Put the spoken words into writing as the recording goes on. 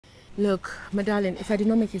Look, my darling, if I do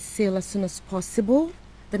not make a sale as soon as possible,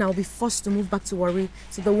 then I'll be forced to move back to Warri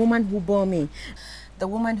to the woman who bore me. The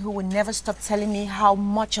woman who will never stop telling me how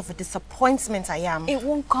much of a disappointment I am. It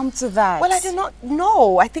won't come to that. Well, I do not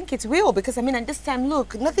know. I think it will because, I mean, at this time,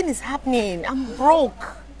 look, nothing is happening. I'm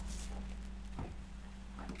broke.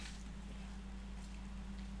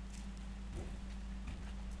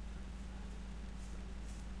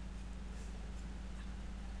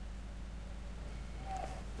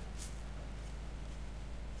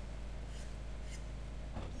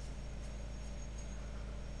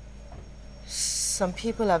 Some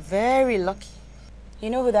people are very lucky.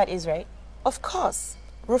 You know who that is, right? Of course.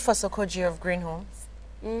 Rufus Okoji of Green Homes.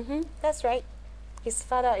 That's right. His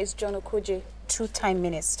father is John Okoji, two-time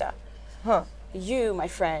minister. Huh. You, my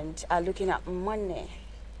friend, are looking at money.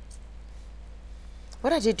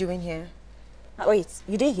 What are they doing here? Wait,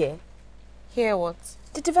 you didn't hear? Hear what?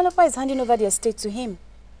 The developer is handing over the estate to him.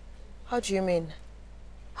 How do you mean?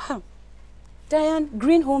 Diane,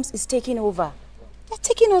 Green Homes is taking over. They're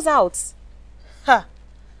taking us out. Huh.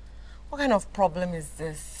 What kind of problem is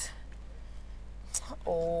this?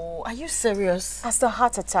 Oh, are you serious? That's a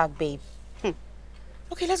heart attack, babe.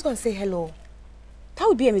 Okay, let's go and say hello. That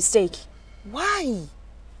would be a mistake. Why?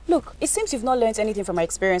 Look, it seems you've not learned anything from my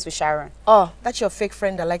experience with Sharon. Oh, that's your fake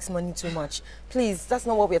friend that likes money too much. Please, that's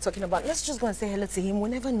not what we're talking about. Let's just go and say hello to him. We'll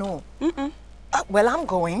never know. Well, I'm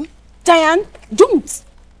going. Diane, don't!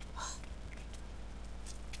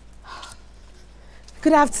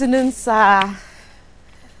 Good afternoon, sir.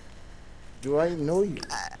 Do I know you?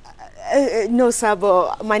 No, sir,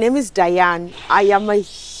 but my name is Diane. I am a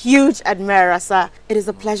huge admirer, sir. It is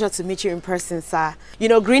a pleasure to meet you in person, sir. You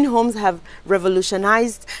know, Green Homes have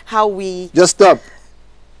revolutionized how we... Just stop.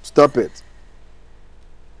 Stop it.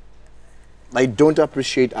 I don't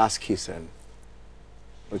appreciate ass kissing.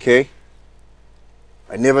 Okay?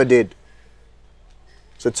 I never did.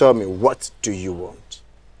 So tell me, what do you want?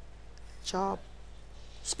 Job.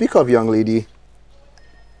 Speak up, young lady.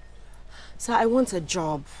 Sir, I want a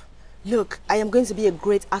job. Look, I am going to be a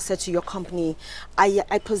great asset to your company.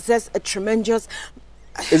 I possess a tremendous...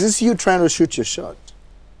 Is this you trying to shoot your shot?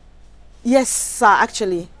 Yes, sir,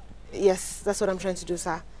 actually. Yes, that's what I'm trying to do,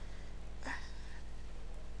 sir.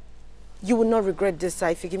 You will not regret this, sir,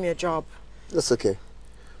 if you give me a job. That's okay.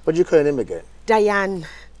 What do you call your name again? Diane.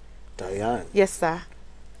 Diane? Yes, sir.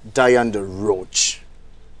 Diane the Roach.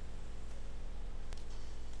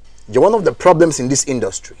 You're one of the problems in this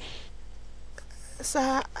industry.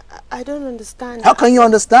 Sir, I don't understand. How can you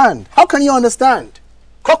understand? How can you understand?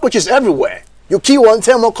 Cockroaches everywhere. You kill one,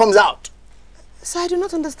 10 more comes out. Sir, I do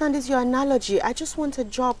not understand this, your analogy. I just want a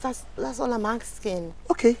job. That's all I'm asking.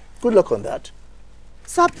 Okay, good luck on that.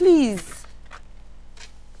 Sir, please.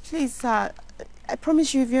 Please, sir. I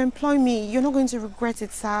promise you, if you employ me, you're not going to regret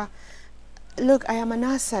it, sir. Look, I am an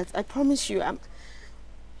asset. I promise you.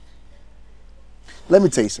 Let me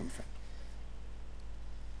tell you something.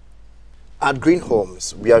 At Green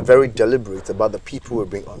Homes, we are very deliberate about the people we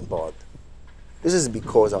bring on board. This is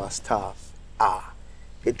because our staff are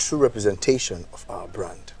a true representation of our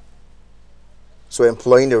brand. So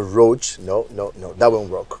employing a roach, no, that won't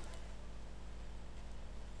work.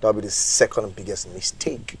 That'll be the second biggest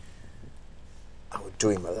mistake I would do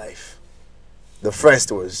in my life. The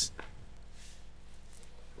first was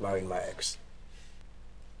marrying my ex.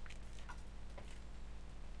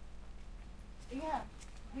 Yeah,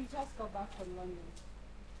 we just got back from London.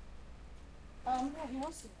 Yeah, he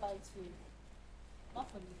wants to fly to... Not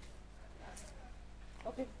for me.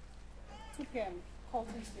 Okay. 2 p.m. Call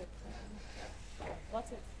Tuesday.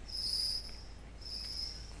 What's it?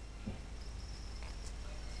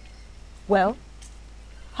 Well,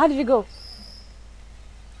 how did it go?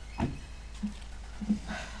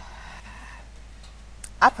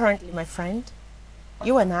 Apparently, my friend,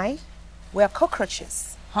 you and I, we are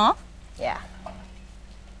cockroaches. Huh? Yeah.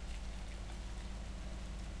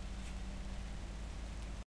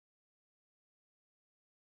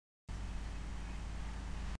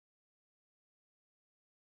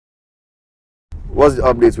 What's the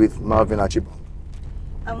update with Marvin Archibald?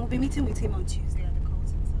 I will be meeting with him on Tuesday at the call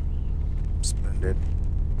center. Splendid.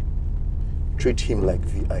 Treat him like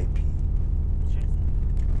VIP.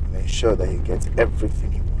 And ensure that he gets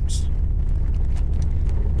everything he wants.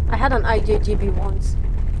 I had an IJGB once.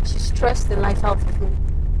 She stressed the life out of me.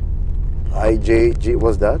 IJG,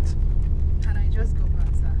 what's that? Can I just go back,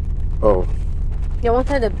 sir? Oh. They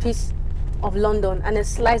wanted a piece of London and a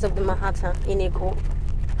slice of the Manhattan in Eko.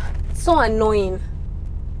 So annoying.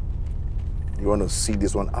 You want to see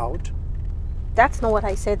this one out? That's not what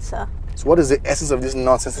I said, sir. So what is the essence of this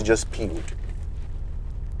nonsense you just spewed?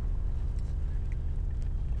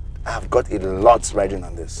 I've got a lot riding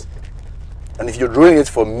on this. And if you're doing it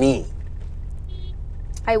for me,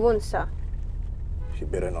 I won't, sir. you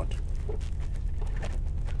better not.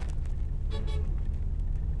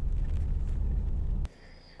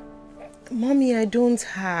 Mommy, I don't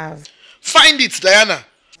have. Find it, Diana.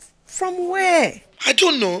 From where? I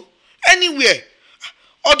don't know. Anywhere.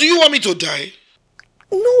 Or do you want me to die?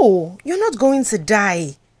 No, you're not going to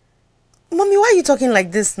die. Mommy, why are you talking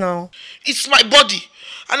like this now? It's my body.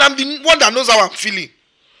 And I'm the one that knows how I'm feeling.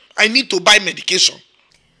 I need to buy medication.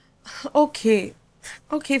 Okay.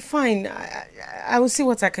 Okay, fine. I will see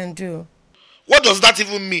what I can do. What does that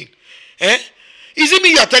even mean? Eh? Is it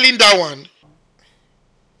me you're telling that one?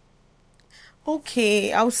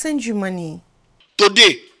 Okay, I'll send you money.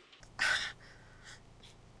 Today.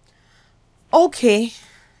 Okay.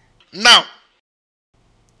 Now.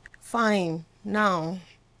 Fine. Now.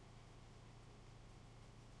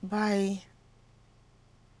 Bye.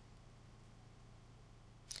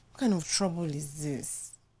 What kind of trouble is this?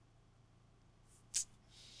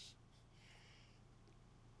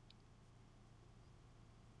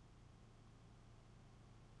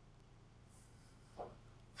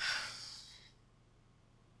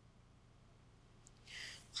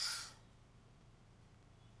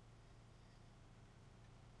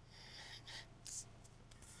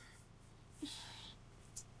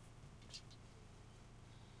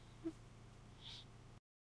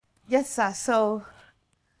 Yes, sir. So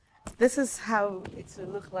this is how it will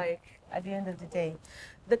look like at the end of the day.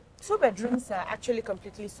 The 2 bedrooms are actually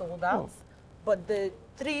completely sold out, but the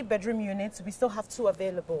 3-bedroom units, we still have 2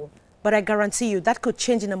 available. But I guarantee you that could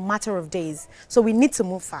change in a matter of days. So we need to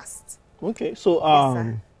move fast. Okay, so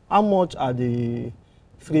Yes, how much are the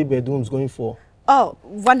 3 bedrooms going for? Oh,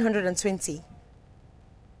 120.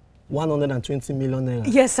 120 million naira.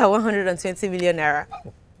 Yes, sir, 120 million naira.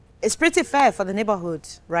 It's pretty fair for the neighborhood,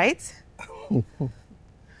 right?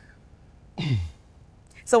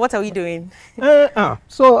 So what are we doing? I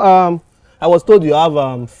was told you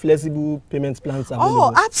have flexible payment plans available.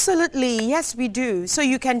 Oh, absolutely. Yes, we do. So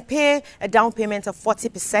you can pay a down payment of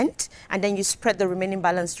 40% and then you spread the remaining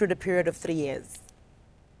balance through the period of 3 years.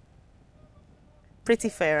 Pretty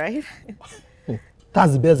fair, right?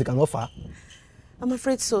 That's the best they can offer. I'm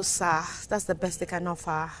afraid so, sir. That's the best they can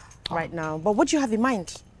offer right now. But what do you have in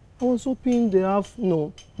mind? I was hoping they have,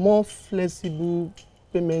 more flexible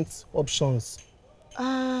payment options.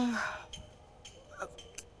 How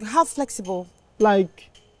flexible?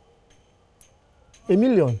 Like 1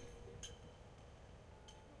 million.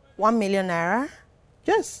 1 million naira?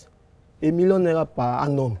 Yes. 1 million naira per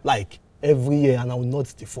annum, like every year, and I will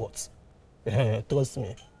not default. Trust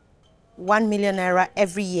me. 1 million naira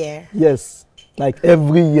every year? Yes, like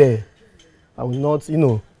every year. I will not,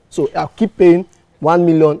 So I'll keep paying 1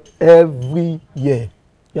 million every year.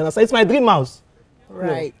 You understand? It's my dream house.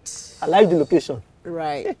 Right. I like the location.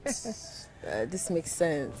 Right. This makes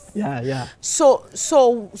sense. Yeah. So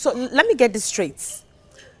let me get this straight.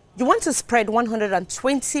 You want to spread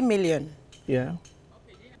 120 million? Yeah.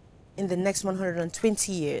 In the next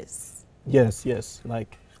 120 years? Yes.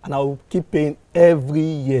 And I will keep paying every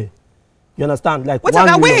year. You understand? Like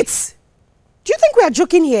wait. Do you think we are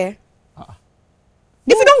joking here?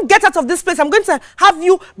 If you don't get out of this place, I'm going to have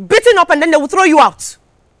you beaten up and then they will throw you out.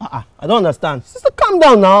 I don't understand. Sister, calm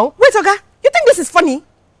down now. Wait, Oga. You think this is funny?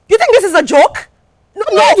 You think this is a joke? No,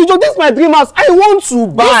 this is my dream house. I want to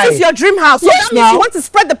buy. This is your dream house. So yes, that means you want to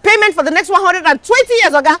spread the payment for the next 120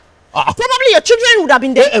 years, Oga. Probably your children would have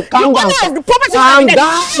been dead. Calm down. The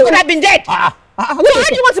property would have been dead. So how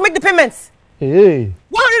do you want to make the payments? Hey.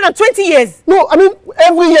 120 years. No, I mean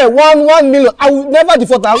every year 1 million. I will never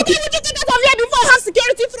default. Okay, would you get out of here before I have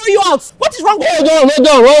security throw you out? What is wrong with you? Hold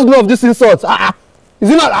on. What's wrong with this insult? Is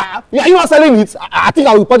it not? Are you not selling it? I think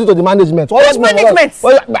I will report it to the management. What management?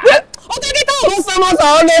 Okay, get out. Customers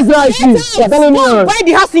are always like this. You're telling me. Go and buy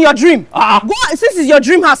the house in your dream. Go since it's your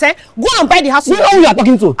dream house, Go and buy the house. You know who you are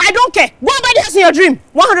talking to? I don't care. Go and buy the house in your dream.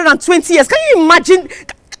 120 years. Can you imagine?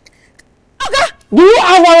 Okay. Do you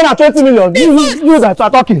have 120 million? You that are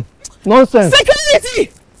talking nonsense.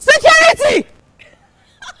 Security.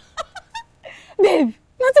 Babe,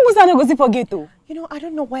 nothing was I go see forget though. I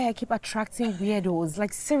don't know why I keep attracting weirdos.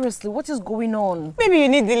 Like, seriously, what is going on? Maybe you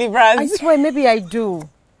need deliverance. I swear, maybe I do.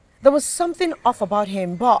 There was something off about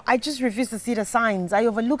him, but I just refused to see the signs. I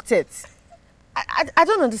overlooked it. I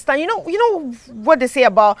don't understand. You know what they say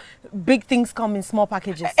about big things come in small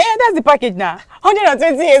packages? That's the package now.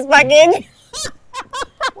 120 years package.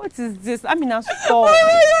 What is this? I mean, now stop. Oh my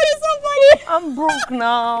God, it's so funny. I'm broke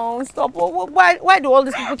now. Stop. Why do all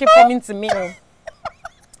these people keep coming to me?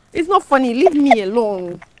 It's not funny. Leave me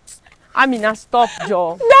alone. I mean, now stop,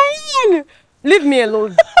 Joe. on! Leave me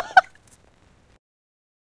alone.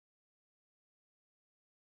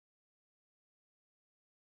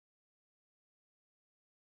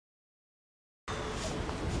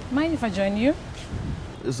 Mind if I join you?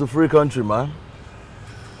 It's a free country, man.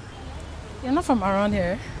 You're not from around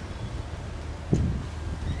here.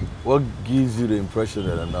 What gives you the impression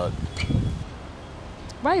that I'm not?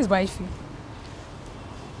 Why is wifey?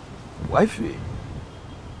 Wifey?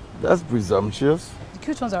 That's presumptuous. The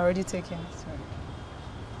cute ones are already taken. So.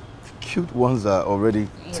 The cute ones are already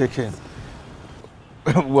taken.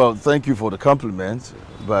 Well, thank you for the compliment,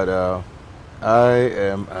 but I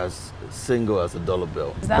am as single as a dollar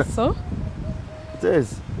bill. Is that so? It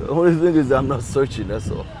is. The only thing is I'm not searching,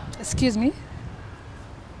 that's all. Excuse me?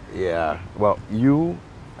 Yeah, well, you're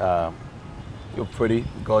pretty,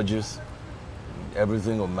 gorgeous,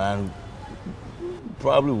 everything a man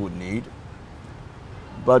probably would need.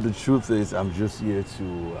 But the truth is, I'm just here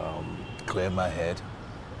to clear my head,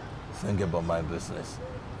 think about my business.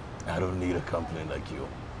 I don't need a company like you.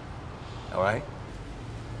 All right?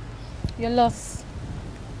 You're lost.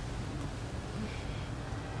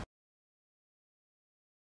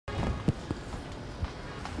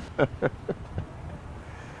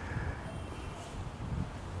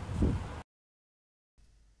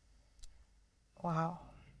 Wow.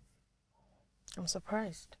 I'm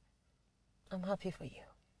surprised. I'm happy for you.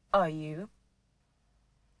 Are you?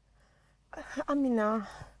 Amina,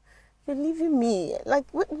 you're leaving me. Like,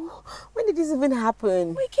 when did this even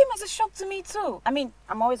happen? Well, it came as a shock to me too. I mean,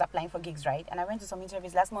 I'm always applying for gigs, right? And I went to some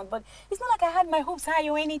interviews last month, but it's not like I had my hopes high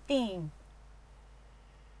or anything.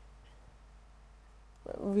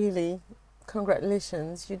 Really?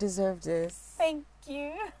 Congratulations. You deserve this. Thank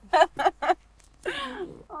you.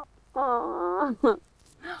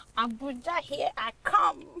 Abuja, here I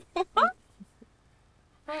come.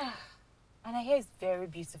 And I hear it's very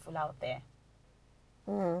beautiful out there.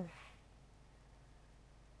 Mm.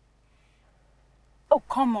 Oh,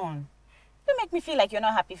 come on. Don't make me feel like you're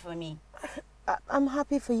not happy for me. I'm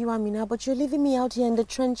happy for you, Amina, but you're leaving me out here in the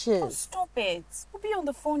trenches. Oh, stop it. We'll be on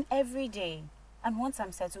the phone every day. And once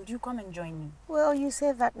I'm settled, you come and join me. Well, you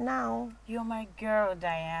say that now. You're my girl,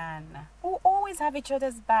 Diane. We'll always have each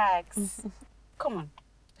other's backs. Come on.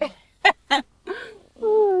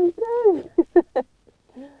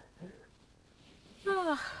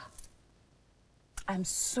 Oh, I'm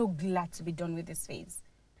so glad to be done with this phase.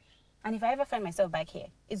 And if I ever find myself back here,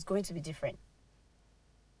 it's going to be different.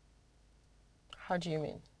 How do you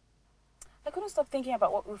mean? I couldn't stop thinking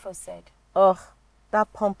about what Rufus said. Ugh,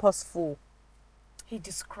 that pompous fool. He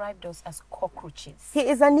described us as cockroaches. He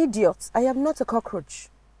is an idiot. I am not a cockroach.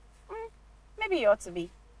 Maybe you ought to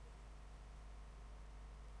be.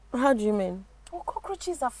 How do you mean? Well,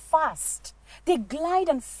 cockroaches are fast. They glide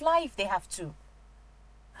and fly if they have to.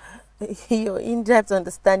 Your in-depth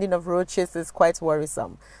understanding of roaches is quite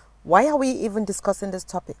worrisome. Why are we even discussing this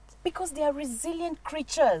topic? Because they are resilient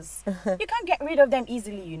creatures. You can't get rid of them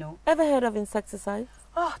easily, you know. Ever heard of insecticide?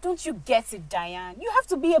 Oh, don't you get it, Diane? You have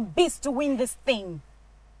to be a beast to win this thing.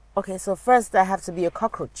 Okay, so first I have to be a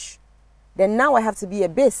cockroach. Then now I have to be a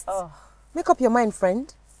beast. Oh. Make up your mind,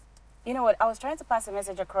 friend. You know what? I was trying to pass a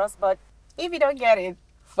message across, but if you don't get it,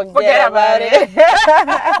 forget about it.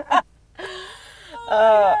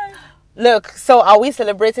 Look, so are we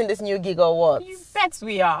celebrating this new gig or what? You bet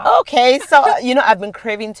we are. Okay, so, you know, I've been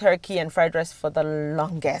craving turkey and fried rice for the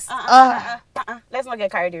longest. Let's not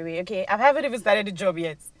get carried away, okay? I haven't even started the job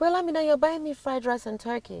yet. Well, I mean, you're buying me fried rice and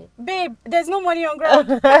turkey. Babe, there's no money on ground.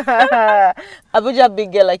 Abuja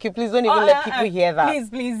big girl like you, please don't even let people hear that. Please,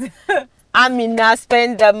 please. Amina,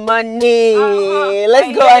 spend the money.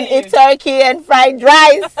 Let's go I and hear eat turkey and fried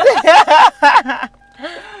rice.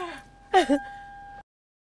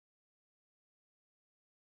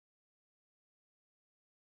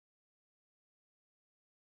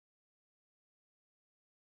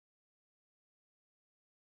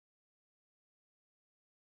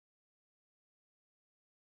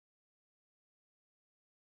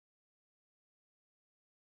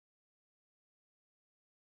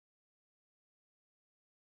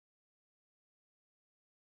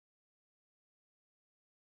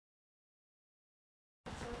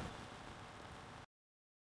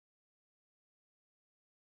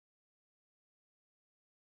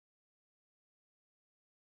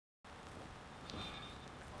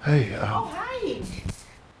 Hey, Hi.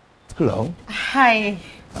 hello. Hi.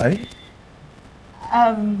 Hi.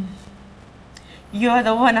 You're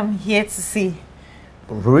the one I'm here to see.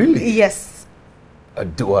 Really? Yes.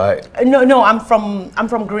 Do I? No, I'm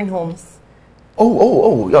from Green Homes.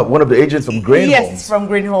 Yeah, one of the agents from Green Homes. Yes, from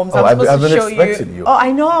Green Homes. Oh, I'm supposed I've to been show expecting you. Oh,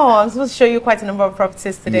 I know. I'm supposed to show you quite a number of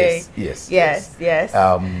properties today. Yes.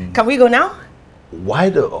 Can we go now? Why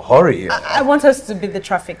the hurry? I want us to beat the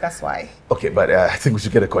traffic, that's why. Okay, but I think we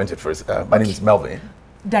should get acquainted first. My name is Melvin.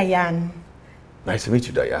 Diane. Nice to meet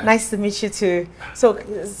you, Diane. Nice to meet you too. So,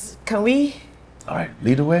 can we? All right,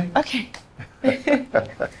 lead the way. Okay.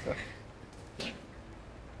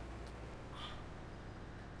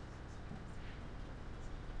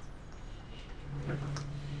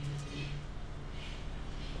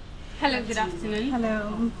 Hello, good afternoon.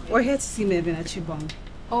 Hello. We're here to see Melvin at Chibong.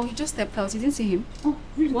 Oh, he just stepped out. You didn't see him? Oh,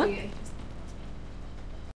 really? What?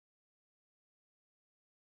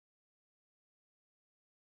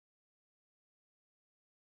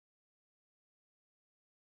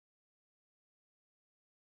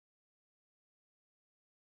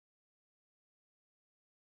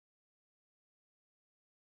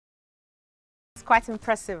 It's quite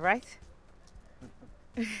impressive, right?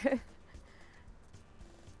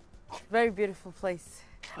 Very beautiful place.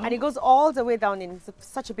 And it goes all the way down in. It's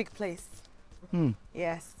such a big place.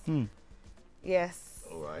 Yes. Yes.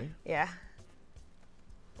 All right. Yeah.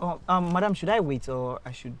 Oh, madam, should I wait or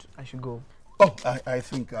I should go? Oh, I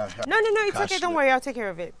think I have No, it's cash okay. Don't there. worry. I'll take care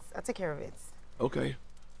of it. Okay.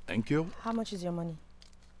 Thank you. How much is your money?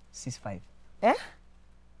 6'5". Eh?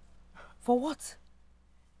 For what?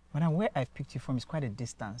 Madam, where I picked you from is quite a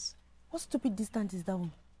distance. What stupid distance is that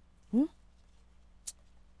one?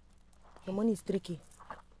 The money is tricky.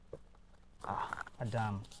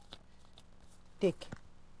 Madam. Take.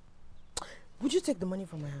 Would you take the money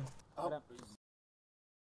from my hand?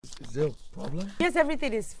 Is there a problem? Yes,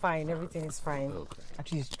 everything is fine. Everything is fine. Okay.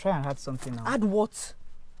 Actually, try and add something now. Add what?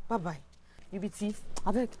 Bye-bye. You be thief.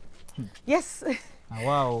 I beg. Yes.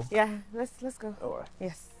 Wow. Yeah, let's go. All right.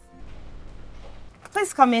 Yes.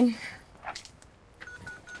 Please come in.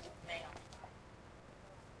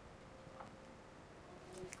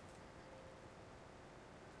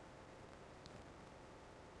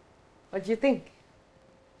 What do you think?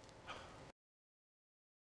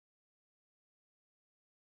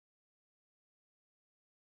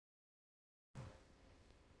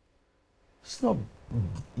 It's not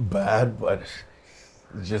bad, but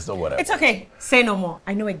it's just a whatever. It's okay. Say no more.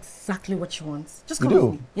 I know exactly what you want. Just You come do?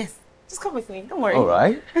 with me. Yes. Just come with me. Don't worry. All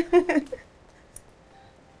right.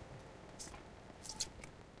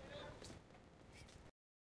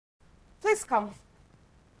 Please come.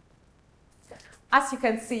 As you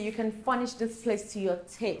can see, you can furnish this place to your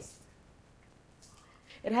taste.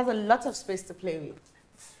 It has a lot of space to play with.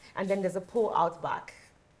 And then there's a pool out back.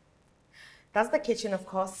 That's the kitchen, of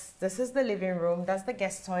course. This is the living room. That's the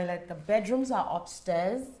guest toilet. The bedrooms are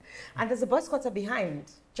upstairs. And there's a boys' quarter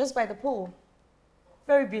behind, just by the pool.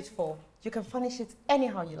 Very beautiful. You can furnish it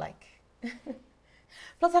anyhow you like.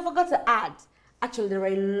 Plus, I forgot to add, actually, there are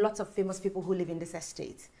a lot of famous people who live in this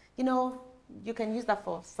estate. You know, you can use that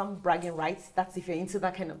for some bragging rights. That's if you're into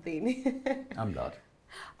that kind of thing. I'm not.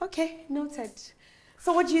 Okay, noted.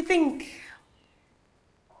 So what do you think?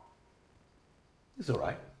 It's all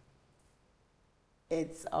right.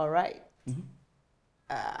 It's all right.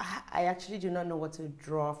 I actually do not know what to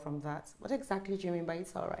draw from that. What exactly do you mean by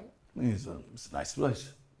it's all right? It's a nice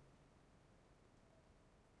place.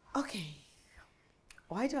 Okay.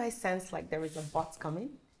 Why do I sense like there is a but coming?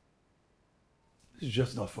 It's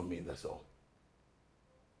just not for me, that's all.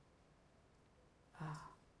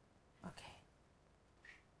 Okay.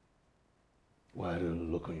 Why the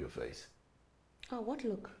look on your face? Oh, what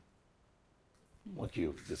look? What,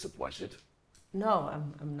 you disappointed? No,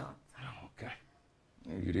 I'm not. Okay.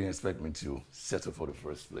 You didn't expect me to settle for the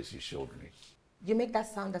first place you showed me. You make that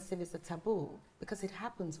sound as if it's a taboo, because it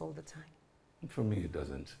happens all the time. For me, it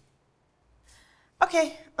doesn't.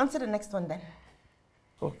 Okay, on to the next one then.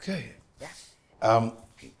 Okay. Yeah.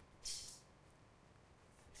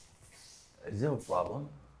 Is there a problem?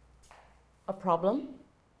 A problem?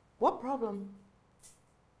 What problem?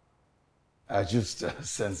 I just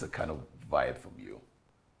sense a kind of vibe from you.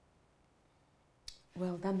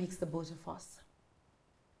 Well, that makes the both of us.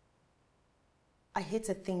 I hate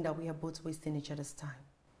to think that we are both wasting each other's time.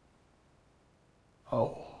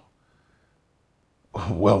 Oh.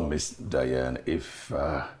 Well, Miss Diane, if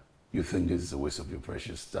you think this is a waste of your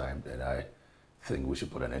precious time, then I think we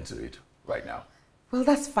should put an end to it right now. Well,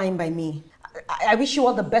 that's fine by me. I wish you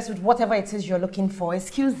all the best with whatever it is you're looking for.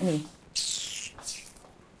 Excuse me.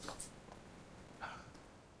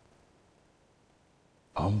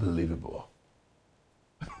 Unbelievable.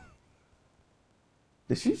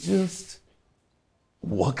 Did she just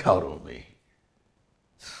walk out on me?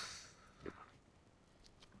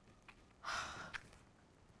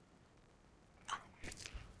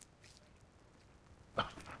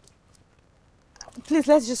 Please,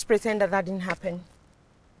 let's just pretend that didn't happen.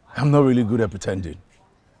 I'm not really good at pretending.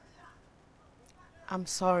 I'm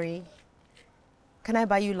sorry. Can I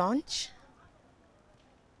buy you lunch?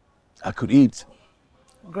 I could eat.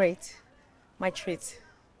 Great. My treat.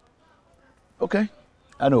 Okay.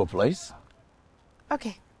 I know a place.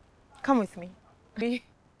 Okay. Come with me.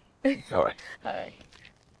 All right. All right.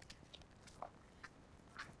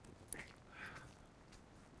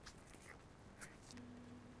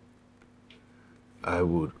 I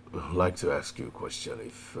would like to ask you a question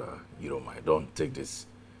if you don't mind. Don't take this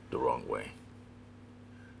the wrong way.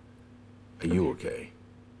 Are you okay?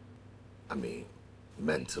 I mean,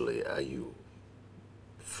 mentally, are you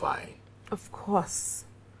fine? Of course.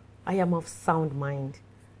 I am of sound mind.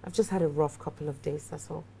 I've just had a rough couple of days,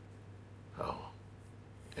 that's all. Oh.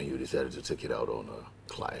 And you decided to take it out on a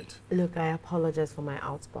client? Look, I apologize for my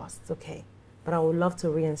outbursts, okay? But I would love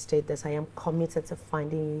to reinstate this. I am committed to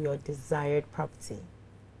finding you your desired property.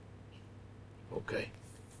 Okay.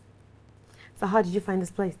 So how did you find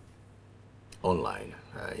this place? Online.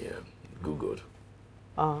 I Googled.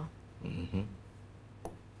 Mm-hmm.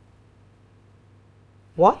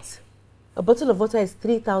 What? A bottle of water is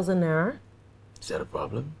 3,000 naira? Is that a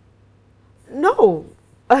problem? No.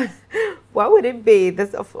 Why would it be?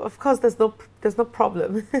 Of course, there's no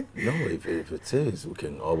problem. No, if it is, we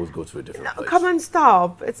can always go to a different place. Come on,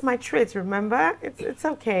 stop. It's my treat, remember? It's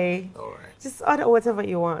okay. All right. Just order whatever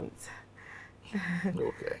you want.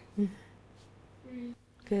 Okay.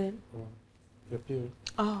 Good. Your bill.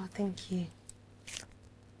 Oh, thank you.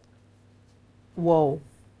 Whoa.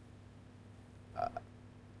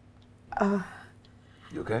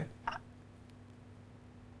 You okay?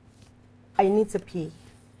 I need to pee.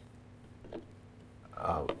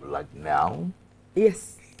 Like now?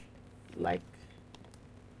 Yes. Like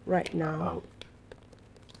right now.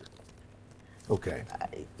 Okay.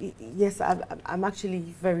 Yes, I'm actually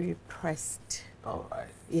very pressed. All right.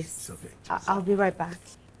 Yes. It's okay. I'll be right back.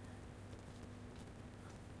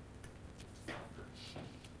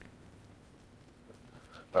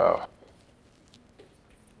 Oh.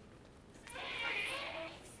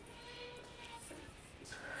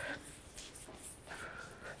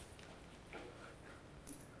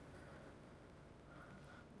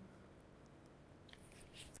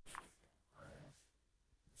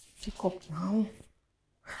 Pick up now.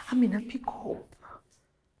 Amina, pick up.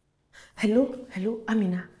 Hello,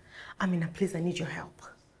 Amina. Amina, please, I need your help.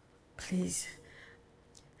 Please.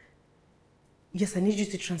 Yes, I need you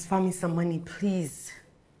to transfer me some money, please.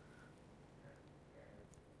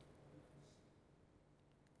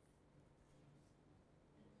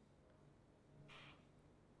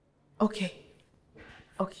 Okay.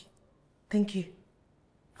 Okay. Thank you.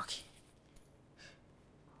 Okay.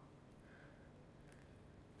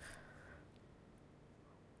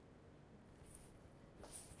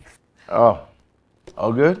 Oh,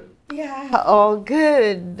 all good? Yeah, all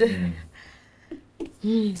good.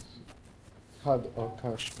 Card or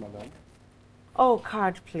cash, madam? Oh,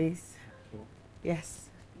 card, please. Okay. Yes.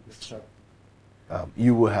 Yes, sir.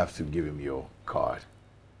 You will have to give him your card.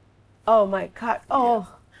 Oh, my card. Oh,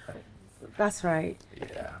 that's right.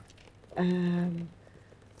 Yeah.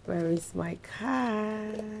 Where is my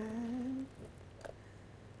card?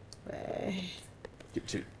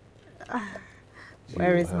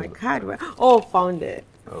 Where is my card? Oh, found it.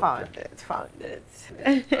 Okay. Found it.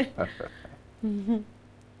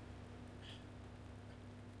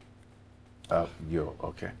 You're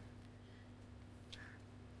okay.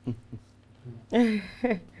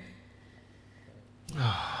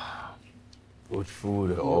 Good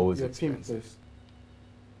food, always Your PIN, expensive. please.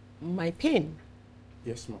 My PIN?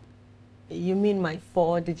 Yes, ma'am. You mean my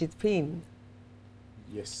 4-digit PIN?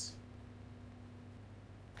 Yes.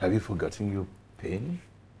 Have you forgotten your PIN?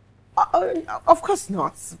 Of course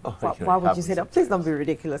not. Oh, Why would you say that? Please don't be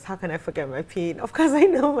ridiculous. How can I forget my PIN? Of course I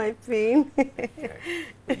know my PIN. Okay.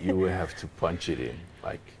 You will have to punch it in,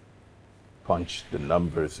 like punch the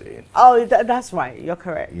numbers in. Oh, that's right. You're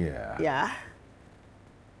correct. Yeah. Yeah.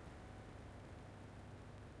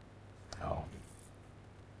 Oh.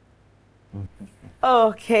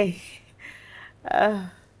 Okay.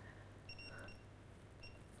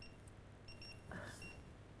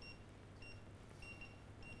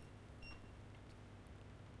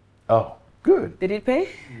 Oh, good. Did it pay?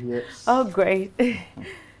 Yes. Oh, great. Oh,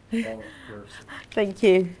 of course. Thank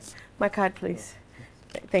you. My card, please.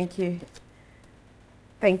 Thank you.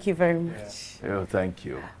 Thank you very much. Oh, thank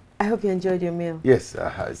you. I hope you enjoyed your meal. Yes,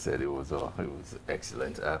 I said it was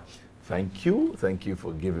excellent. Thank you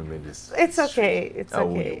for giving me this. It's okay. It's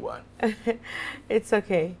okay. One. It's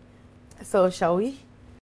okay. So, shall we?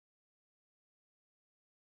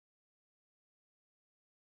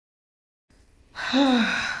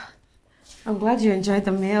 I'm glad you enjoyed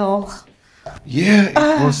the meal. Yeah,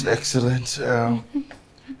 it was excellent.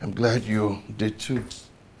 I'm glad you did too.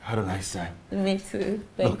 Had a nice time. Me too.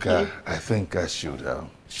 Thank Look, you. I think I should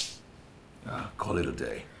call it a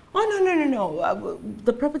day. Oh, no.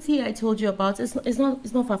 The property I told you about, it's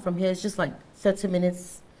not far from here. It's just like 30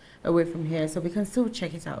 minutes away from here, so we can still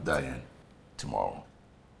check it out. Diane, tomorrow.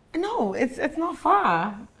 No, it's not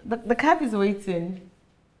far. The cab is waiting.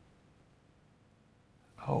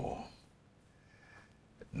 Oh.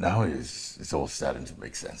 Now it's all starting to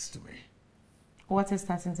make sense to me. What is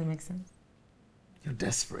starting to make sense? You're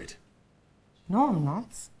desperate. No, I'm not.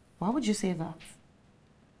 Why would you say that?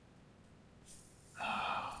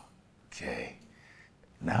 Okay.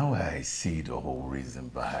 Now I see the whole reason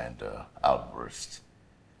behind the outburst.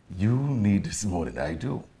 You need this more than I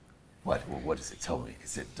do. What is it? Tell me.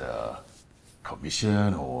 Is it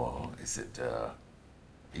commission or is it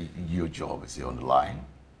your job? Is it on the line?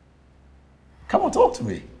 Come on, talk to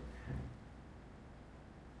me.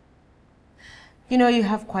 You know, you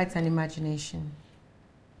have quite an imagination.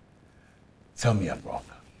 Tell me I'm wrong.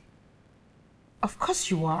 Of course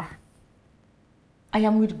you are. I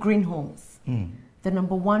am with Green Homes, the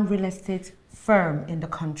 #1 real estate firm in the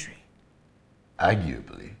country.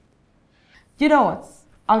 Arguably. You know what?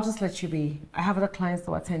 I'll just let you be. I have other clients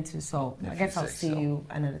to attend to, so I If guess you I'll say see so. you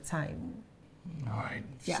another time. All right,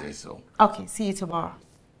 Yeah. say so. Okay, see you tomorrow.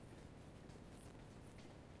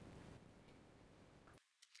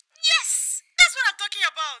 Yes! That's what I'm talking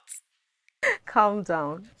about! Calm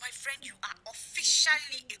down. My friend, you are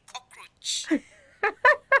officially a cockroach.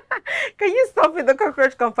 Can you stop with the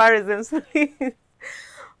cockroach comparisons, please?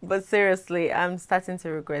 But seriously, I'm starting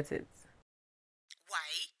to regret it. Why?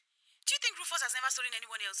 Do you think Rufus has never stolen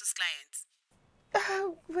anyone else's clients?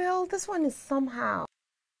 Well, this one is somehow.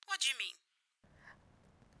 What do you mean?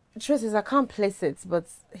 The truth is, I can't place it, but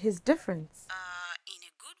he's different. In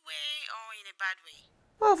a good way or in a bad way?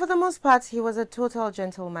 Well, for the most part, he was a total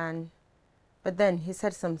gentleman. But then he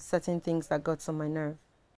said some certain things that got on my nerve.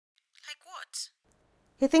 Like what?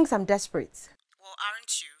 He thinks I'm desperate. Well,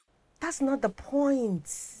 aren't you? That's not the point.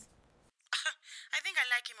 I think I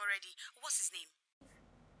like him already. What's his name?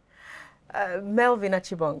 Melvin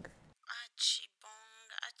Achibong. Achibong.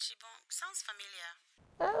 Sounds familiar.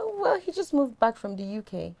 Well, he just moved back from the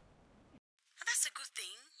UK. That's a good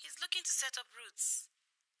thing. He's looking to set up roots.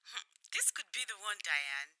 This could be the one,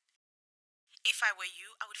 Diane. If I were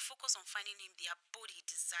you, I would focus on finding him the abode he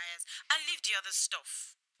desires and leave the other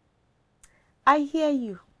stuff. I hear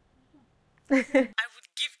you. I would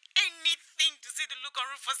give anything to see the look on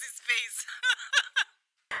Rufus's face.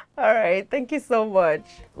 All right, thank you so much.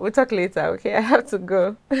 We'll talk later, okay? I have to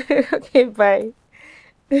go. Okay, bye.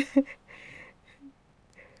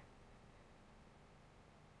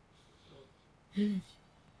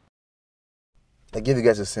 I gave you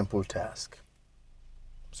guys a simple task.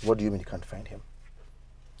 So what do you mean you can't find him?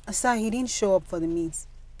 Sir, he didn't show up for the meet.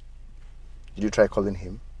 Did you try calling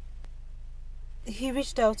him? He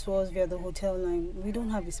reached out to us via the hotel line. We don't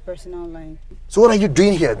have his personal line. So what are you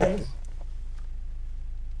doing here then?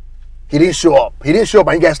 He didn't show up. He didn't show up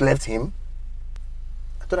and you guys left him?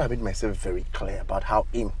 I thought I made myself very clear about how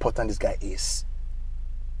important this guy is.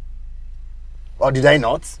 Or did I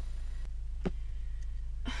not?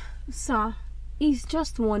 Sir, he's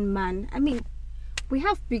just one man. I mean, we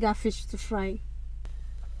have bigger fish to fry.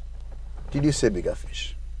 Did you say bigger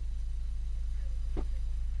fish?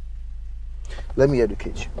 Let me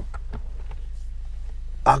educate you.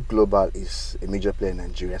 ARC Global is a major player in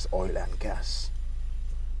Nigeria's oil and gas.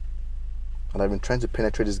 And I've been trying to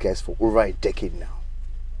penetrate these guys for over a decade now.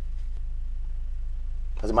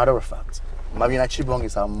 As a matter of fact, Marina Chibong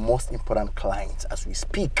is our most important client as we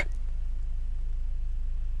speak.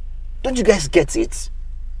 Don't you guys get it?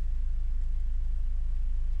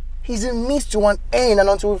 He's a means to an end, and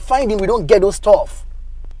until we find him, we don't get those stuff.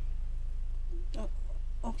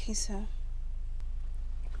 Okay, sir.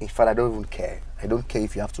 In fact, I don't even care. I don't care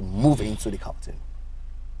if you have to move into the curtain.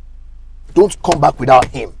 Don't come back without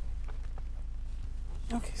him.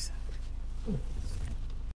 Okay, sir.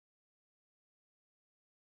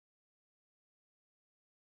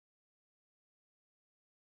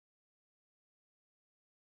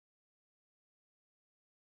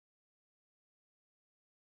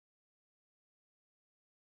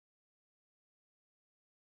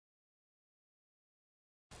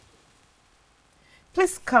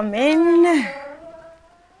 Please come in.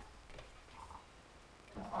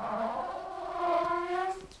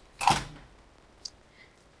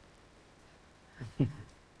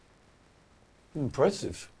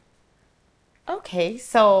 Impressive. Okay. Okay,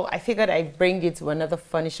 so I figured I'd bring you to another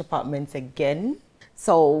furnished apartment again.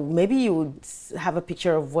 So maybe you would have a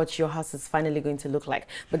picture of what your house is finally going to look like.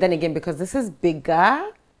 But then again, because this is bigger.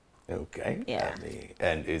 Okay. Yeah.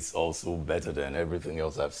 And it's also better than everything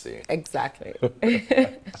else I've seen. Exactly.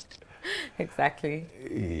 Exactly.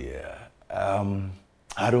 Yeah.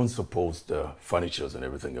 I don't suppose the furnitures and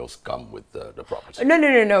everything else come with the property.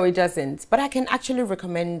 No, it doesn't. But I can actually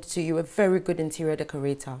recommend to you a very good interior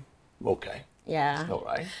decorator. Okay. Yeah. All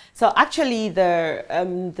right. So actually,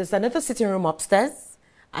 there's another sitting room upstairs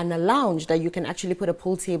and a lounge that you can actually put a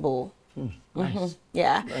pool table. Nice.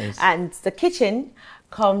 Yeah. Nice. And the kitchen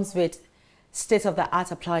comes with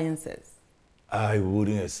state-of-the-art appliances. I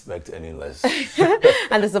wouldn't expect any less.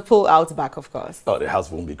 And there's a pool out back, of course. Oh, the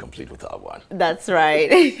house won't be complete without one. That's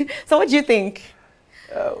right. So what do you think?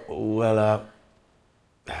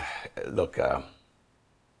 Look,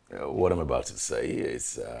 what I'm about to say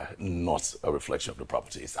is not a reflection of the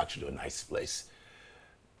property. It's actually a nice place.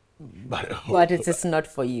 But it is not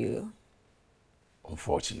for you.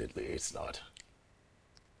 Unfortunately, it's not.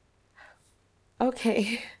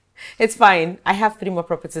 Okay. It's fine. I have 3 more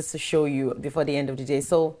properties to show you before the end of the day.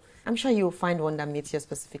 So I'm sure you'll find one that meets your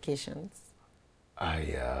specifications.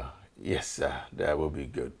 Yes, that will be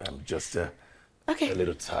good. I'm just a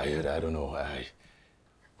little tired. I don't know.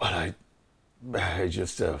 I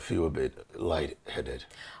just feel a bit lightheaded.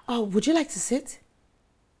 Oh, would you like to sit?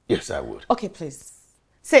 Yes, I would. Okay, please.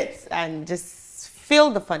 Sit and just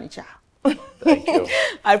feel the furniture. Thank you.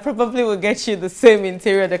 I probably will get you the same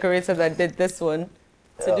interior decorator that did this one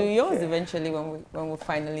to do yours eventually when we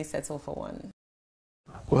finally settle for one.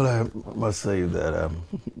 Well, I must say that I'm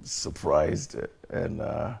surprised and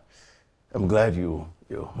I'm glad you're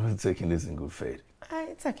taking this in good faith.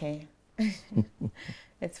 It's okay.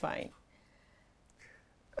 It's fine.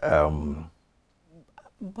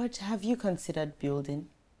 But have you considered building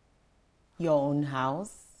your own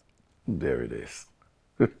house? There it is.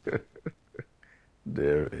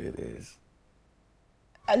 There it is.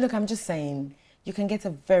 Look, I'm just saying, you can get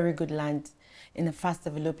a very good land in a fast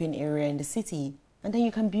developing area in the city, and then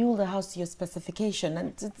you can build a house to your specification,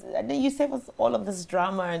 and then you save us all of this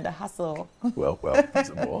drama and the hassle. Well,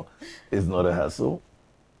 it's not a hassle.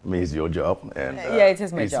 I mean, it's your job, and yeah, it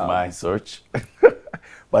is my job. It's my search.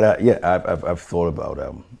 But yeah, I've thought about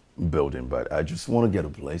building, but I just want to get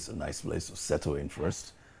a nice place to settle in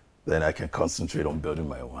first. Then I can concentrate on building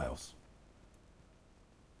my own house.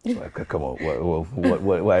 Like, come on,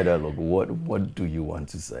 why that look? What do you want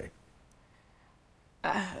to say?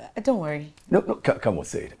 Don't worry. No, come on,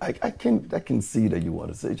 say it. I can see that you want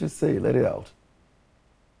to say it. Just say it, let it out.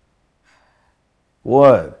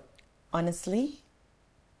 What? Honestly?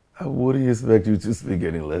 I wouldn't expect you to speak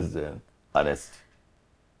any less than honest.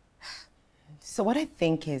 So what I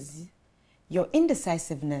think is, your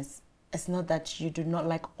indecisiveness is not that you do not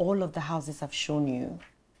like all of the houses I've shown you.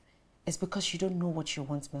 It's because you don't know what you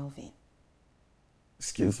want, Melvin.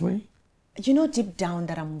 Excuse me? You know deep down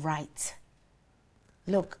that I'm right.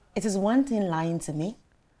 Look, it is one thing lying to me,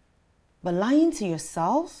 but lying to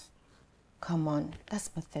yourself? Come on, that's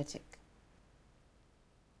pathetic.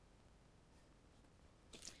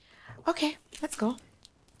 Okay, let's go.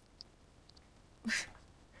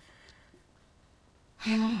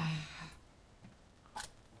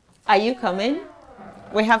 Are you coming?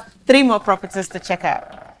 We have 3 more properties to check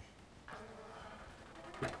out.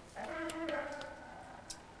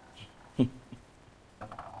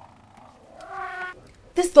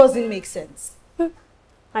 This doesn't make sense.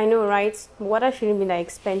 I know, right? Water shouldn't be that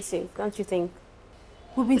expensive, don't you think?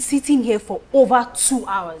 We've been sitting here for over 2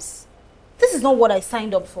 hours. This is not what I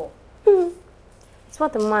signed up for. It's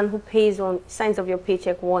what the man who pays on signs of your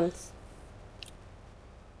paycheck wants.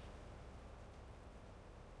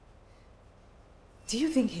 Do you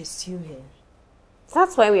think he's still here?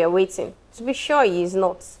 That's why we are waiting. To be sure he is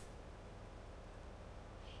not.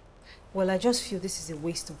 Well, I just feel this is a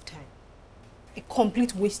waste of time. A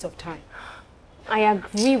complete waste of time. I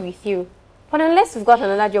agree with you. But unless you've got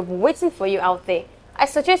another job waiting for you out there, I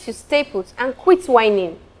suggest you stay put and quit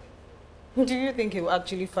whining. Do you think he'll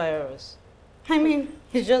actually fire us? I mean,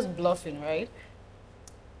 he's just bluffing, right?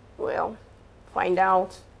 Well, find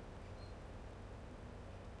out.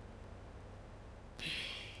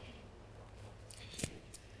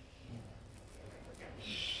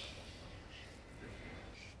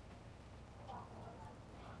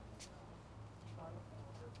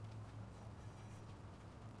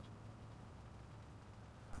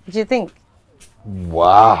 What do you think?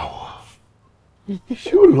 Wow.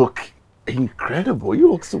 You look incredible.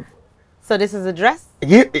 You look so... So this is a dress?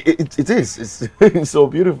 Yeah, it is. It's so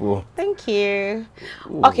beautiful. Thank you.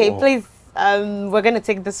 Okay, please We're gonna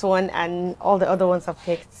take this one and all the other ones I've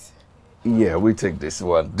picked. Yeah, we take this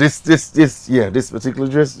one. This particular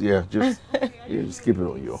dress, just keep it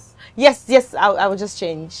on you. Yes, I will just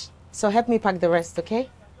change. So help me pack the rest, okay?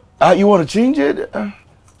 You want to change it?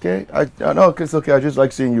 Okay, I know it's okay. I just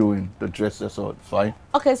like seeing you in the dress. That's all. It's fine.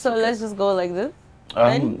 Okay, so let's just go like this.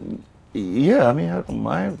 Yeah, I mean, I don't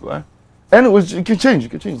mind. Anyways, you can change.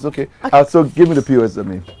 It's okay. So give me the POS. Let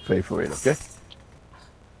me pay for it. Okay.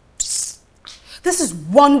 This is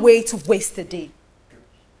one way to waste a day.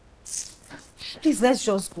 Please, let's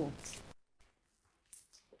just go.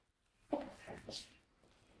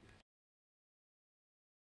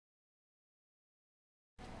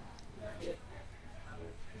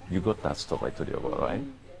 You got that stuff I told you about, right?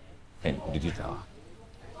 And did you tell her?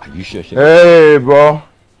 Are you sure she... Hey, bro.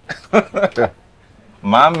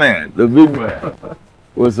 My man. The big man.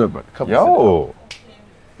 What's up, bro? Come Yo.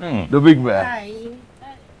 The big man.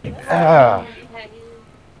 Hi.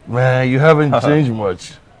 Man, you haven't changed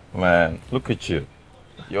much. Man, look at you.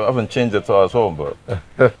 You haven't changed at all at home, bro.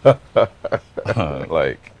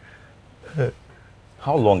 Like,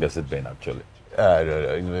 how long has it been, actually? I don't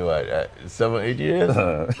know. It's been what, 7, 8 years?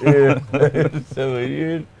 Yeah. 7, 8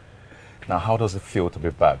 years. Now, how does it feel to be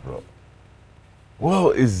back, bro?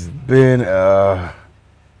 Well, it's been a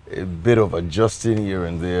bit of adjusting here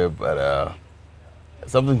and there, but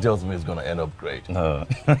something tells me it's gonna end up great. Yeah.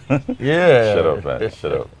 Shut up, man.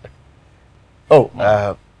 Shut up. Oh,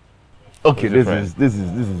 okay. Who's your This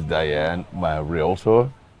is Diane, my realtor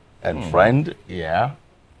and friend. Yeah.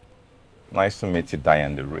 Nice to meet you,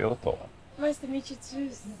 Diane, the realtor. Nice to meet you too.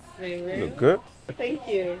 You look good. Thank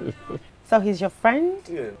you. So he's your friend?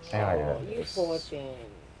 Yeah. You poor thing.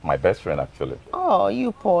 My best friend, actually. Oh,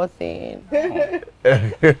 you poor thing.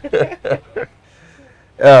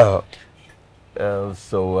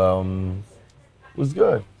 What's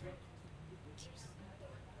good?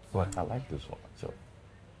 What? I like this one. So,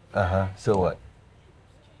 So what?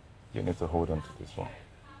 you need to hold on to this one.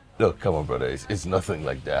 Look, come on, brother. It's nothing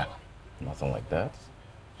like that. Nothing like that.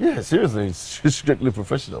 Yeah, seriously, it's strictly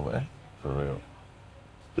professional, man. For real.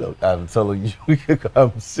 Look, I'm telling you,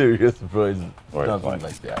 I'm serious, bro. It's nothing fine.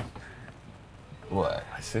 like that. What?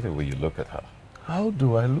 I see the way you look at her. How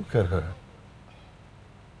do I look at her?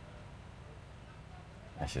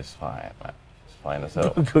 And she's fine, man. She's fine as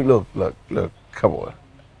hell. Look, come on.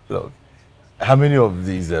 Look, how many of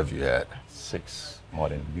these have you had? 6 more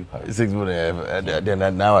than you have. 6 more than I have.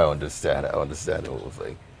 Then now I understand. I understand the whole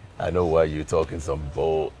thing. I know why you're talking some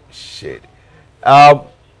bullshit. What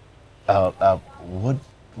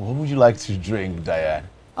would you like to drink, Diane?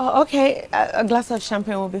 Oh, okay. A glass of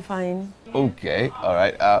champagne will be fine. Okay, all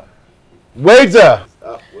right. Waiter!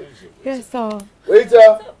 Yeah, so...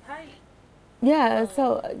 Waiter! Yeah,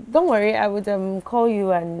 so don't worry. I would call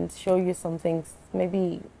you and show you some things.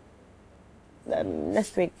 Maybe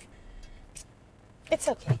next week. It's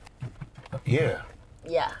okay. Yeah.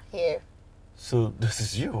 Yeah, here. So this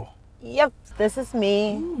is you? Yep, this is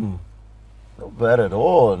me. Not bad at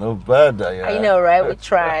all. Not bad, Diane. I know, right? We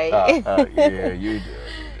try. Yeah, you do.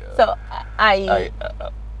 So,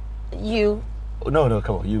 you... No,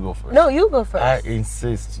 come on. You go first. No, you go first. I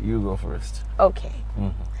insist you go first. Okay.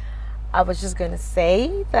 I was just going to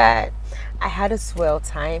say that I had a swell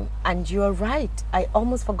time, and you're right. I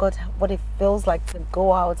almost forgot what it feels like to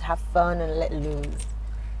go out, have fun, and let loose.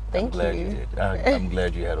 Thank you. I'm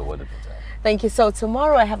glad you had a wonderful time. Thank you. So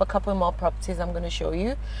tomorrow I have a couple more properties I'm going to show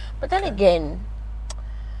you. But then again,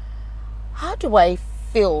 how do I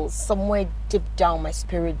feel somewhere deep down my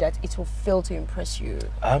spirit that it will fail to impress you?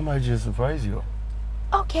 I might just surprise you.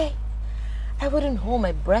 Okay. I wouldn't hold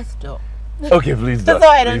my breath though. Okay, please don't. So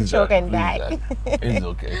I don't choke and die. It's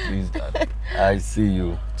okay, please don't. I see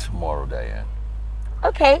you tomorrow, Diane.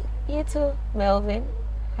 Okay, you too, Melvin.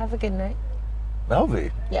 Have a good night.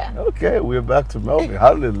 Melvin? Yeah. Okay, we're back to Melvin.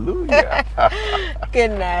 Hallelujah.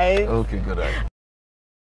 Good night. Okay, good night.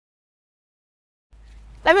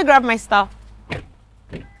 Let me grab my stuff.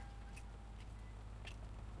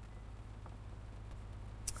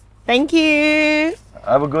 Thank you.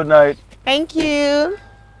 Have a good night. Thank you.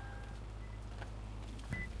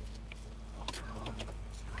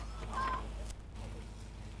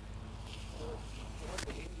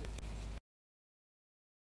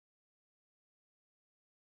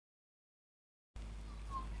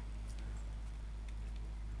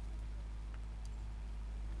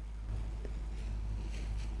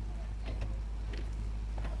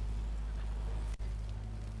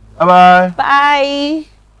 Bye-bye. Bye.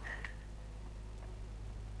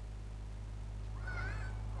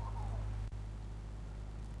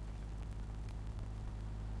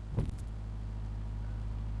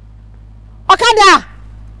 Okada!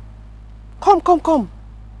 Come, come, come.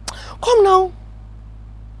 Come now.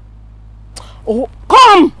 Oh,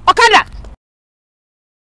 come! Okada!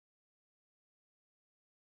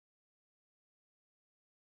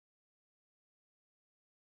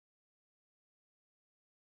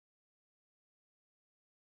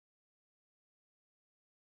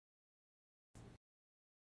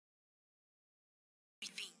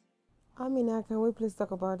 Amina, can we please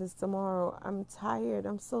talk about this tomorrow? I'm tired.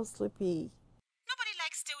 I'm so sleepy. Nobody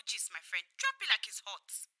likes stale gist, my friend. Drop it like it's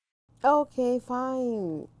hot. Okay,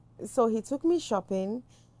 fine. So he took me shopping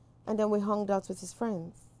and then we hung out with his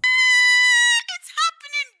friends. It's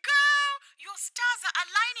happening, girl. Your stars are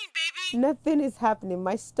aligning, baby. Nothing is happening.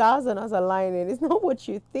 My stars are not aligning. It's not what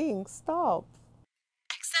you think. Stop.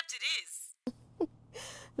 Except it is.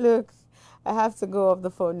 Look, I have to go off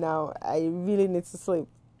the phone now. I really need to sleep.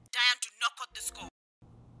 Diane, do not cut this call.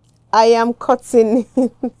 I am cutting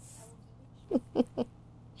it.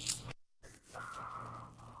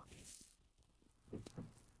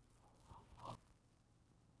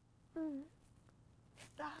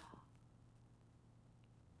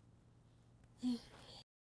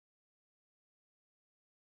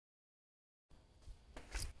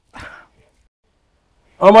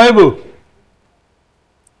 Am I Igbo?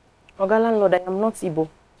 Oga landlord, I am not Igbo.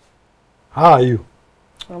 How are you?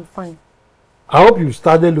 I'm fine. I hope you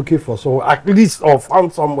started looking for someone, at least, or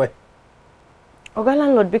found somewhere. Oga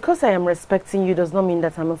landlord, because I am respecting you does not mean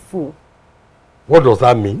that I'm a fool. What does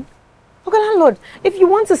that mean? Oga landlord, if you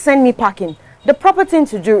want to send me packing, the proper thing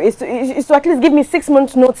to do is to at least give me 6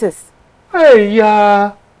 months notice. Hey,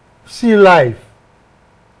 yeah. See life.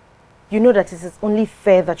 You know that it is only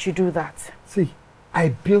fair that you do that. See, I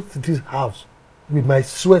built this house with my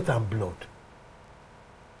sweat and blood.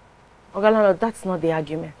 Oga landlord, that's not the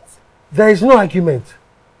argument. There is no argument.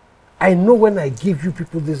 I know when I give you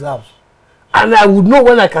people this house. And I would know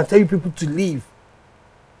when I can tell you people to leave.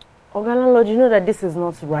 Oga landlord, you know that this is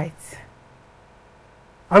not right.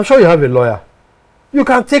 I'm sure you have a lawyer. You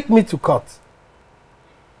can take me to court.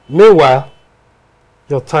 Meanwhile,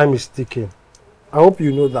 your time is ticking. I hope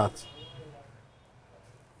you know that.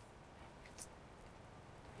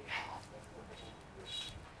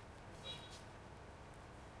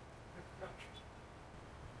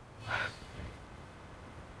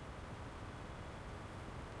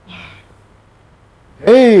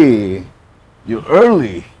 Hey, you're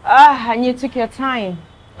early. And you took your time.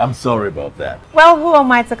 I'm sorry about that. Well, who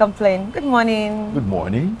am I to complain? Good morning. Good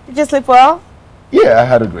morning. Did you sleep well? Yeah, I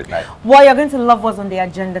had a great night. Well, you're going to love what's on the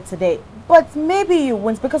agenda today. But maybe you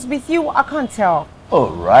won't, because with you, I can't tell. All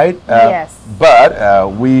right. Yes.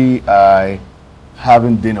 But we are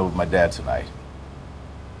having dinner with my dad tonight.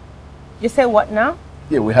 You say what now?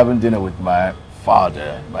 Yeah, we're having dinner with my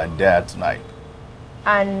father, my dad tonight.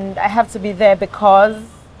 And I have to be there because...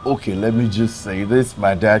 Okay, let me just say this.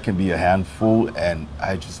 My dad can be a handful, and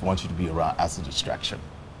I just want you to be around as a distraction.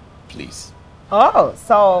 Please. Oh,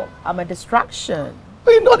 so I'm a distraction.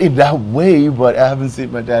 Well, not in that way, but I haven't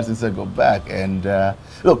seen my dad since I got back. And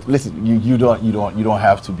look, listen, you don't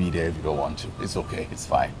have to be there if you don't want to. It's okay. It's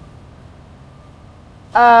fine.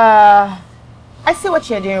 I see what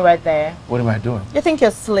you're doing right there. What am I doing? You think you're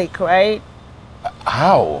slick, right?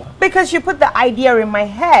 How? Because you put the idea in my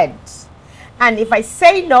head. And if I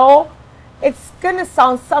say no, it's gonna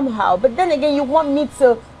sound somehow. But then again, you want me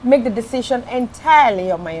to make the decision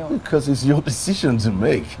entirely on my own. Because it's your decision to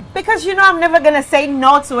make. Because you know I'm never gonna say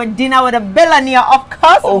no to a dinner with a billionaire. Of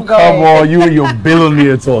course Oh, I'm going. come on. You and your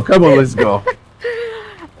billionaire talk. Come on, let's go.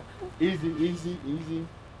 Easy, easy, easy.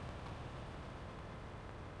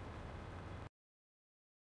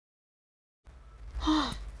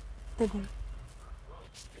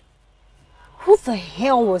 Who the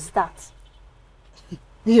hell was that?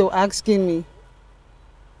 You're asking me.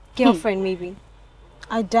 Girlfriend, maybe.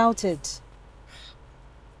 I doubt it.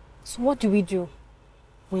 So what do we do?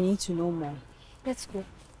 We need to know more. Let's go.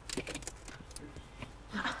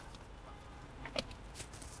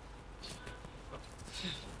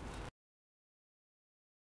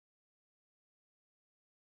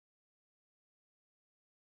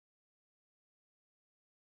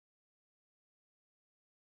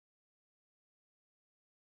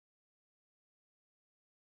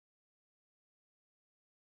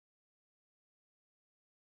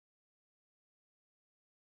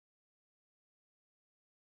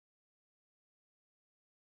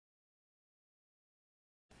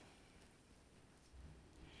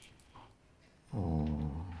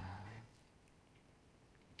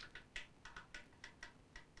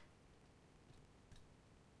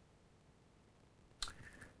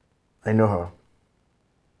 I know her.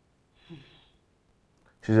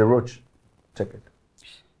 She's a roach. Check it.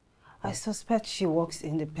 I suspect she works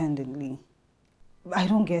independently. I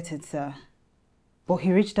don't get it, sir. But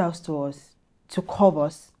he reached out to us to cover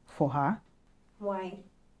us for her. Why?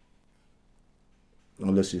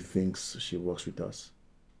 Unless she thinks she works with us.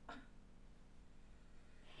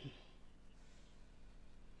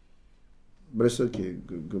 But it's okay.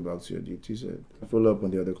 Go back to your duties. Follow up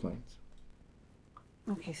on the other clients.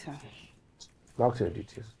 Okay, sir. Back to your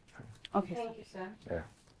duties. Okay. Thank you, sir. Yeah.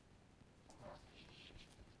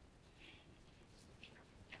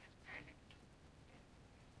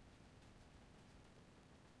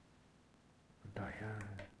 Diane.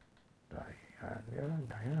 Yeah,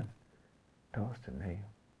 Diane. That was the name.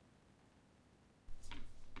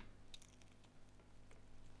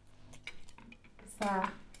 Sir,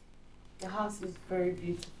 the house is very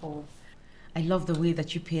beautiful. I love the way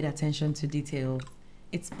that you paid attention to detail.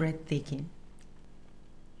 It's breathtaking.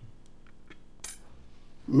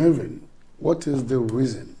 Melvin, what is the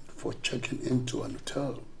reason for checking into an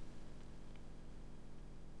hotel?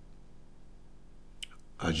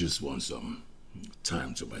 I just want some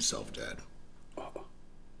time to myself, Dad.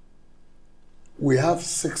 We have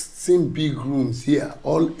 16 big rooms here,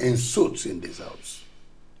 all in suites in this house.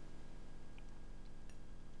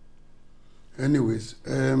 Anyways,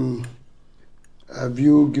 have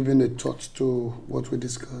you given a thought to what we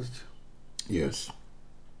discussed? Yes.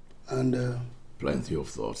 And plenty of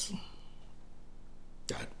thoughts.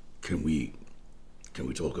 Dad, can we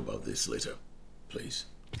talk about this later, please?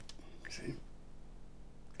 See?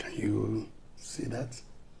 Can you see that?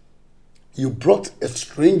 You brought a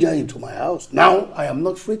stranger into my house. Now I am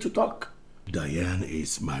not free to talk. Diane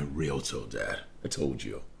is my realtor, Dad. I told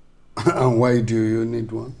you. And why do you need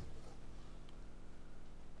one?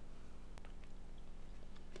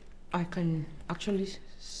 I can actually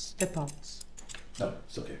step out. No,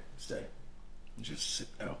 it's okay. Stay. Just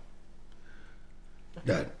sit down.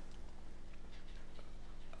 Dad,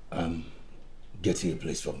 I'm getting a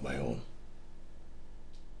place of my own.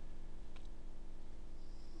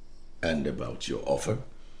 And about your offer,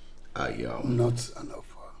 Not an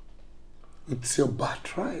offer. It's your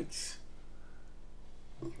birthright.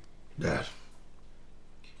 Dad,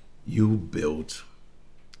 you built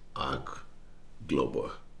Arc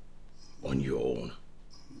Global on your own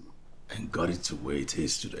and got it to where it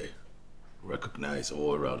is today, recognized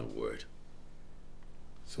all around the world.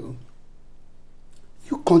 So,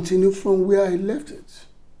 you continue from where I left it.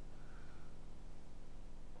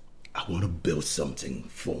 I want to build something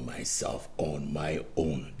for myself on my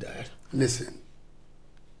own, Dad. Listen,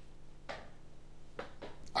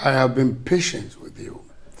 I have been patient with you,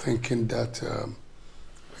 thinking that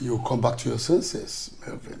you'll come back to your senses,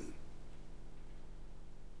 Melvin.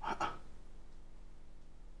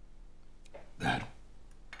 Dad,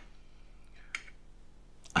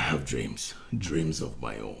 I have dreams of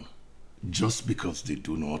my own. Just because they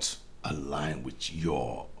do not align with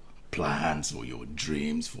your plans or your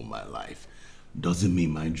dreams for my life doesn't mean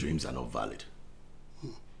my dreams are not valid.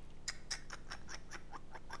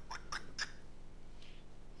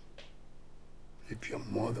 If your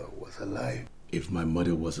mother was alive. If my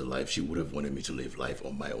mother was alive, she would have wanted me to live life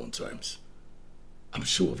on my own terms. I'm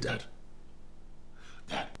sure of that.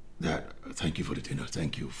 Dad, thank you for the dinner.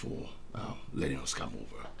 Thank you for letting us come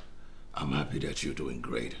over. I'm happy that you're doing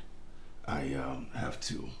great. I have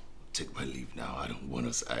to take my leave now. I don't want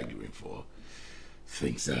us arguing for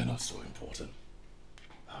things that are not so important.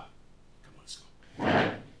 Come on, let's go.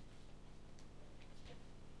 Hey,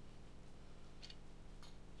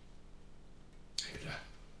 Dad.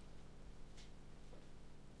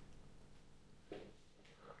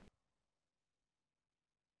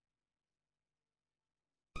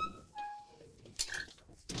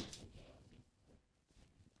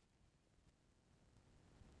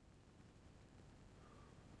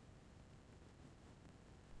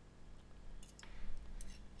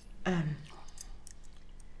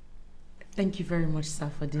 Thank you very much, sir,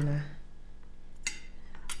 for dinner.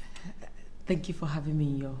 Thank you for having me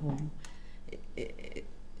in your home. It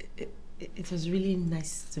was really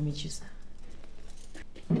nice to meet you, sir.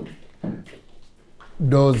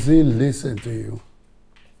 Does he listen to you?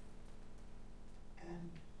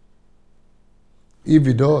 If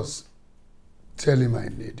he does, tell him I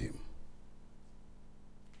need him.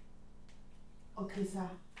 Okay, sir.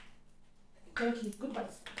 Thank you. Goodbye,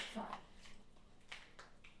 sir.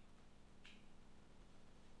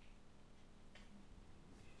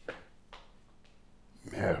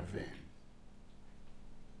 Melvin.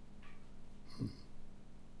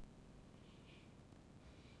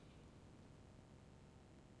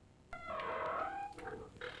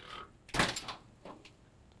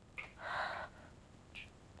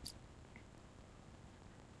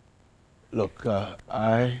 Look,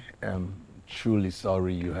 I am truly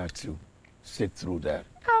sorry you had to sit through that.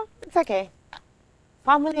 Oh, it's okay.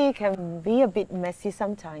 Family can be a bit messy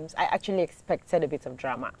sometimes. I actually expected a bit of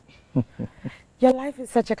drama. Your life is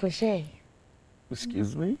such a cliche.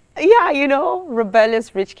 Excuse me? Yeah, you know,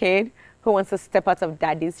 rebellious rich kid who wants to step out of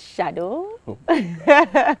daddy's shadow. Oh.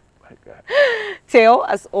 My God. Tale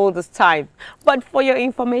as old as time. But for your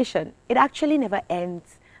information, it actually never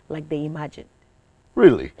ends like they imagined.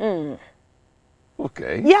 Really? Mm.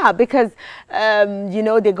 Okay. Yeah, because, you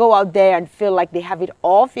know, they go out there and feel like they have it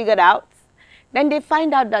all figured out. Then they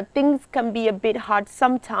find out that things can be a bit hard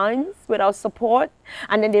sometimes without support.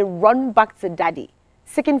 And then they run back to daddy,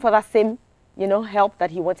 seeking for that same, you know, help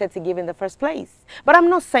that he wanted to give in the first place. But I'm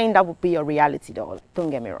not saying that would be your reality, though.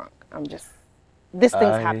 Don't get me wrong. I'm just, these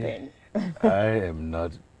things happen. I am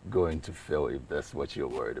not going to fail if that's what you're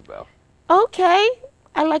worried about. Okay.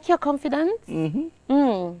 I like your confidence.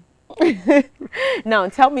 Mm-hmm. Now,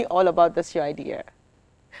 tell me all about this, your idea.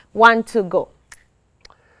 1, 2, go.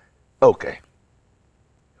 Okay.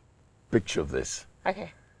 Picture this.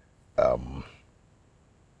 Okay.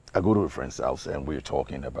 I go to a friend's house and we're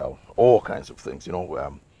talking about all kinds of things. You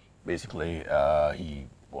know, basically, he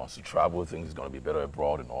wants to travel, thinks he's going to be better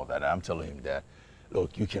abroad and all that. And I'm telling him that,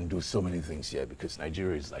 look, you can do so many things here because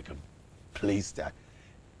Nigeria is like a place that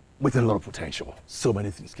with a lot of potential. So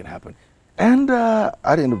many things can happen. And at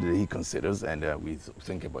the end of the day, he considers and we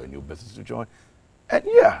think about a new business to join. And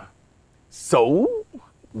yeah, so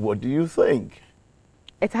what do you think?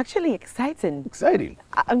 It's actually exciting. Exciting.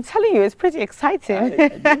 I'm telling you, it's pretty exciting.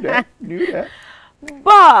 I knew that.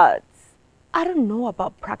 But I don't know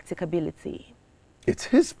about practicability.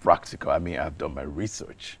 It is practical. I mean, I've done my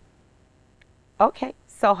research. Okay,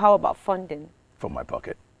 so how about funding? From my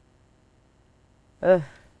pocket. Ugh.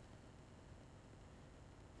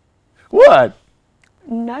 What?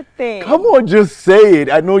 Nothing. Come on, just say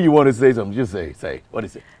it. I know you want to say something. Just say. Say. What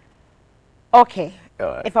is it? Okay.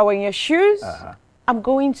 Right. If I were in your shoes, I'm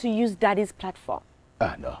going to use daddy's platform.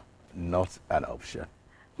 No, not an option.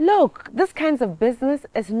 Look, this kinds of business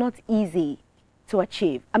is not easy to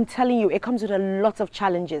achieve. I'm telling you, it comes with a lot of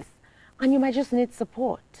challenges. And you might just need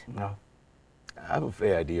support. No. I have a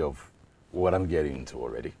fair idea of what I'm getting into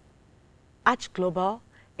already. Arch Global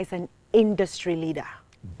is an industry leader.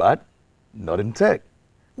 But not in tech.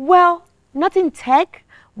 Well, not in tech,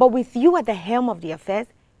 but with you at the helm of the affairs,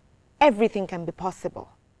 everything can be possible.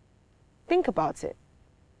 Think about it.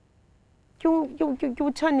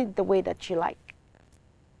 You turn it the way that you like.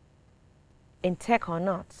 In tech or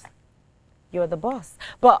not, you're the boss.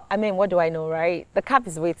 But, I mean, what do I know, right? The cab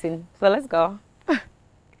is waiting, so let's go.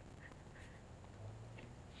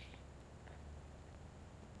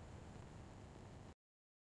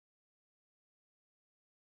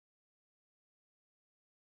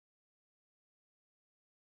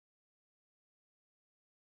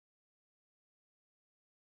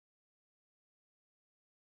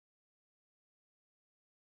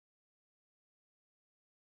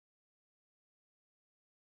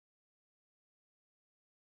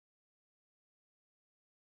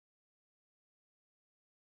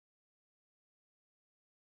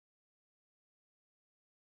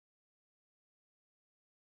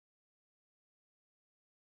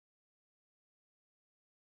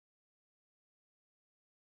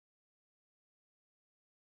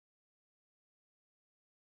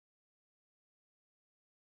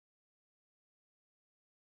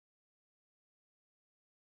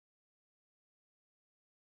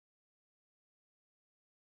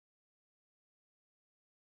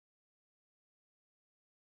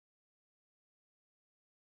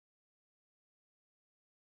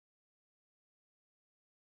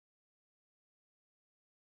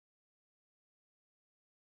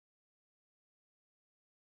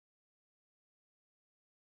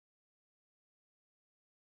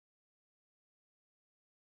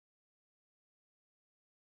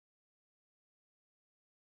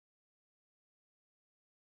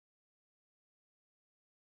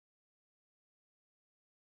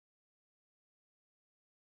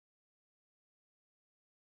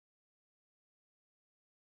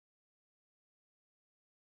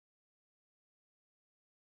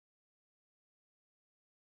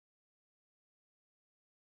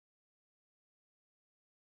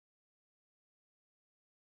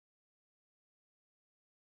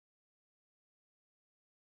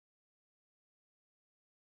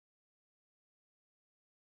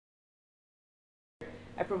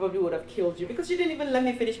 I probably would have killed you because you didn't even let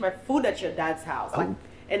me finish my food at your dad's house, like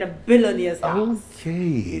in a billionaire's house.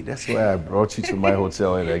 Okay, that's why I brought you to my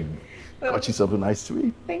hotel and I got you something nice to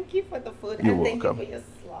eat. Thank you for the food You're and welcome. thank you for your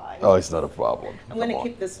slide. Oh, it's not a problem. I'm going to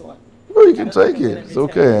keep this one. No, you can take it. It's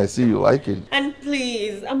okay. I see you like it. And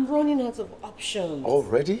please, I'm running out of options.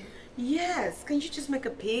 Already? Yes, can you just make a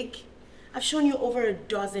pick? I've shown you over a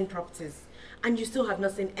dozen properties, and you still have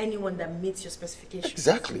not seen anyone that meets your specifications.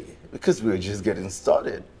 Exactly. Because we're just getting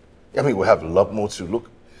started. I mean, we have a lot more to look.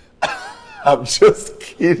 I'm just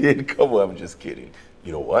kidding. Come on, I'm just kidding.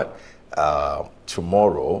 You know what?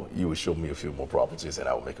 Tomorrow, you will show me a few more properties and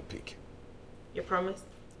I will make a pick. You promise?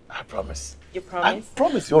 I promise. You promise? I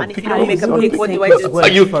promise. You're and if you don't make a pick, what do I do? Are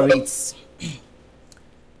you for it?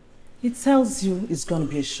 He tells you it's going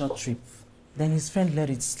to be a short trip. Then his friend let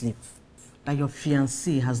it slip that your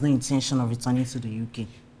fiancé has no intention of returning to the UK.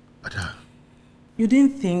 Ada. You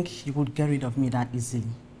didn't think you would get rid of me that easily,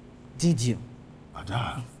 did you?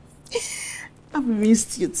 Ada. I've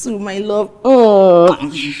missed you too, my love. Oh.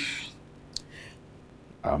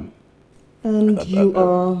 And you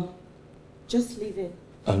are just leaving.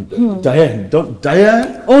 Diane,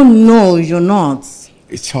 Diane? Oh no, you're not.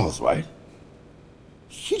 It's Charles, right?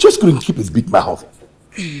 He just couldn't keep his big mouth.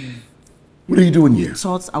 What are you doing here? You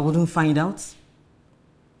thought I wouldn't find out?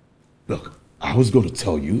 Look, I was going to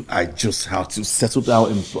tell you, I just had to settle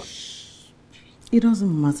down and... It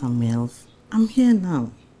doesn't matter, Melv. I'm here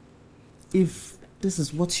now. If this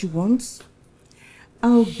is what you want,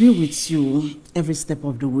 I'll be with you every step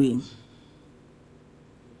of the way.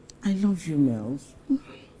 I love you, Melv.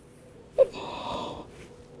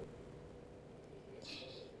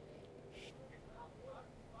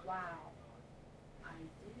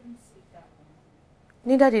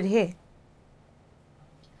 Neither did he.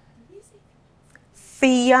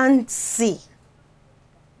 Fiancé.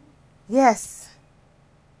 Yes.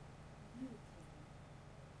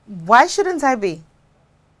 Why shouldn't I be?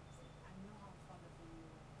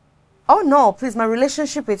 Oh no, please, my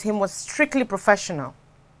relationship with him was strictly professional.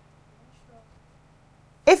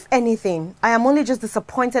 If anything, I am only just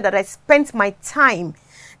disappointed that I spent my time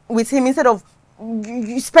with him instead of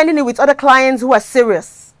spending it with other clients who are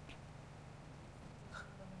serious.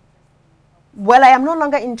 Well, I am no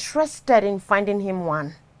longer interested in finding him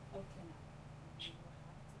one.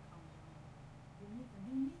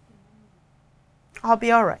 I'll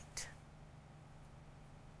be all right.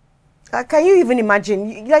 Can you even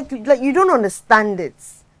imagine? Like you don't understand it.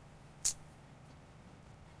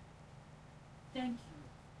 Thank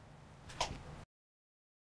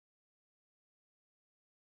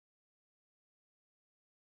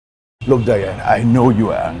you. Look, Diane, I know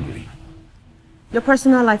you are angry. Your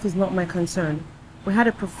personal life is not my concern. We had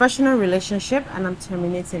a professional relationship and I'm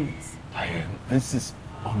terminating it. Diane, this is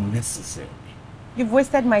unnecessary. You've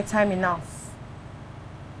wasted my time enough.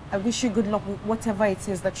 I wish you good luck with whatever it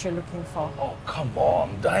is that you're looking for. Oh, come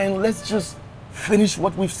on, Diane, let's just finish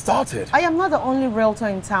what we've started. I am not the only realtor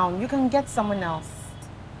in town. You can get someone else.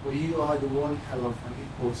 Well, you are the one eloquently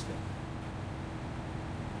posting.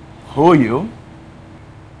 Who are you?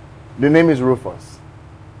 The name is Rufus.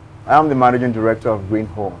 I am the managing director of Green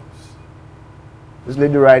Homes. This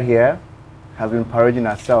lady right here has been parading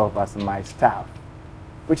herself as my staff,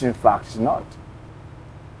 which in fact she's not.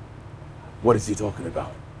 What is he talking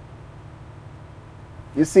about?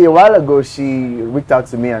 You see, a while ago she reached out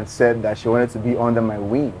to me and said that she wanted to be under my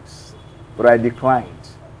wings, but I declined.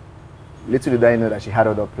 Little did I know that she had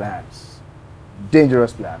other plans,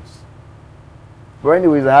 dangerous plans. But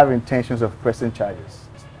anyways, I have intentions of pressing charges.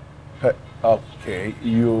 Okay,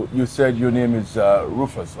 you said your name is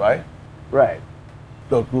Rufus, right? Right.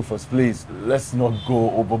 Look, Rufus, please, let's not go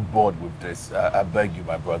overboard with this. I beg you,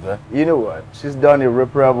 my brother. You know what? She's done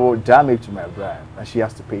irreparable damage to my brand, and she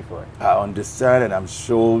has to pay for it. I understand, and I'm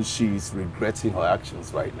sure she's regretting her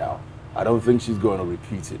actions right now. I don't think she's going to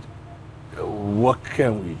repeat it. What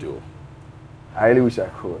can we do? I really wish I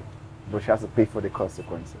could, but she has to pay for the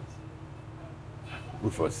consequences.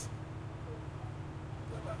 Rufus,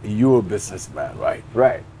 you're a businessman, right?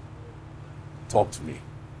 Right. Talk to me.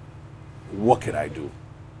 What can I do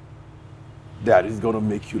that is going to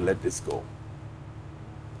make you let this go?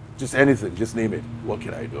 Just anything, just name it. What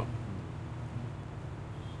can I do?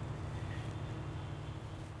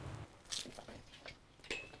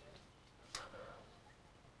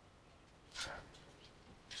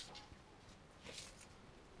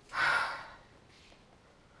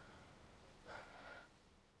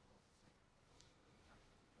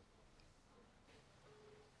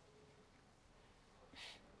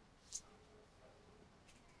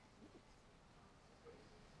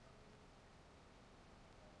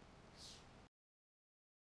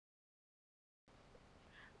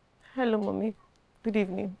 Hello, Mommy. Good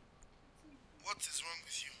evening. What is wrong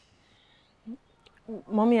with you?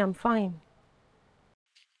 Mommy, I'm fine.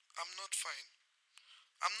 I'm not fine.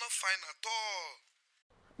 I'm not fine at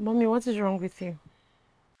all. Mommy, what is wrong with you?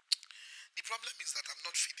 The problem is that I'm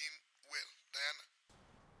not feeling well, Diana.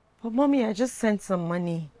 But Mommy, I just sent some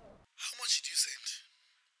money. How much did you send?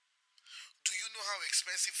 Do you know how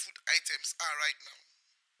expensive food items are right now?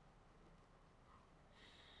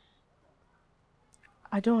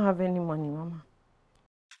 I don't have any money, Mama.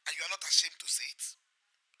 And you are not ashamed to say it?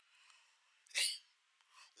 Eh?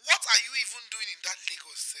 What are you even doing in that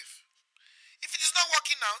Lagos safe? If it is not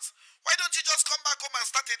working out, why don't you just come back home and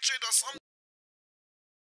start a trade or something?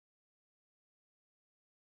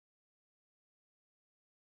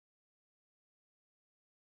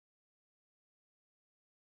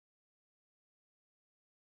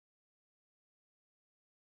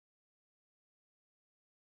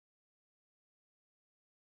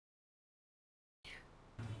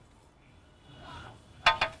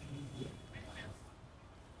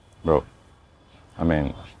 Bro, I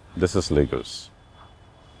mean, this is Lagos.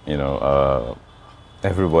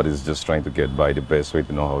 Everybody's just trying to get by the best way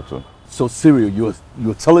to know how to. So, Cyril,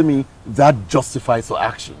 you're telling me that justifies her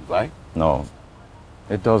action, right? No,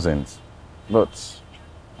 it doesn't. But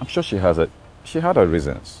I'm sure she had her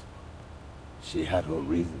reasons. She had her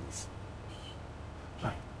reasons.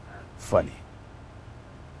 Funny.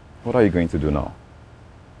 What are you going to do now?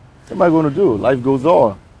 What am I going to do? Life goes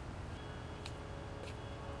on.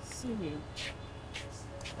 Cyril.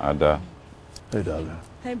 Ada. Hey, darling.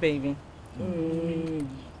 Hey, baby.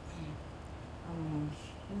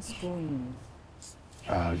 What's going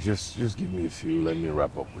on? Just give me a few. Let me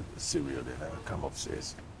wrap up with the cereal, then I'll come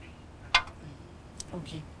upstairs.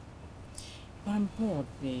 Okay. But I'm bored,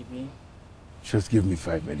 baby. Just give me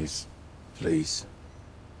 5 minutes, please.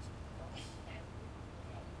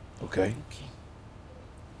 Okay? Okay.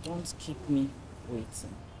 Don't keep me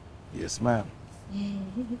waiting. Yes, ma'am.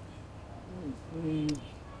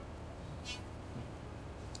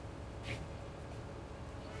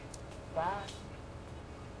 Bye.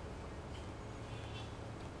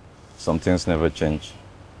 Some things never change.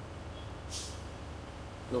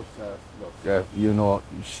 Look,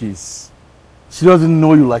 she doesn't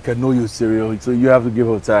know you like I know you, Cyril, so you have to give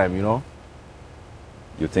her time,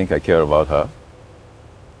 You think I care about her?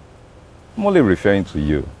 I'm only referring to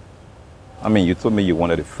you. I mean, you told me you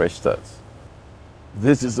wanted a fresh start.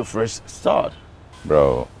 This is a fresh start.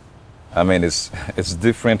 Bro, I mean, it's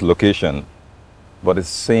different location, but it's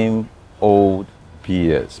same old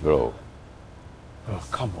BS, bro. Oh,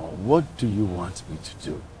 come on. What do you want me to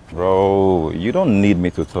do? Bro, you don't need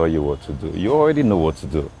me to tell you what to do. You already know what to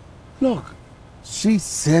do. Look, she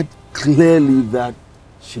said clearly that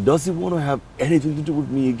she doesn't want to have anything to do with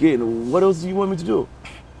me again. What else do you want me to do?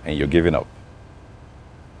 And you're giving up.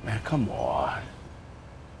 Man, come on.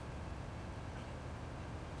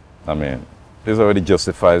 I mean, this already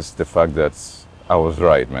justifies the fact that I was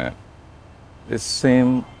right, man. The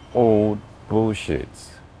same old bullshit.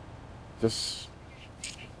 Just...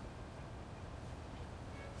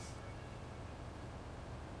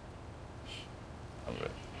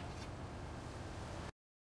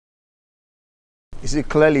 You see,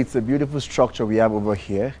 clearly it's a beautiful structure we have over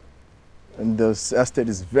here. And the estate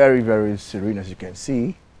is very, very serene, as you can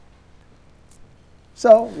see.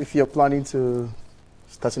 So, if you're planning to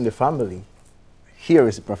start in the family, here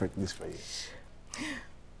is the perfect place for you.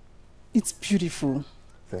 It's beautiful.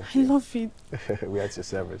 Thank I love it. We are at your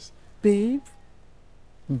service. Babe.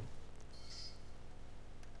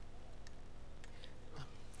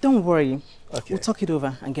 Don't worry. Okay. We'll talk it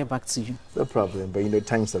over and get back to you. No problem, but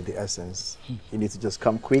time's of the essence. You need to just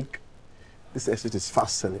come quick. This estate is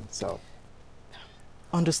fast selling, so.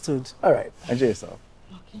 Understood. All right, enjoy yourself.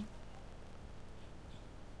 Okay.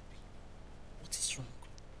 What is wrong?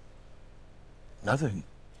 Nothing.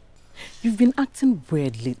 You've been acting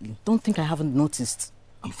weird lately. Don't think I haven't noticed.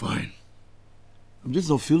 I'm fine. I'm just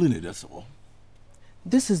not feeling it, that's all.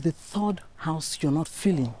 This is the third house you're not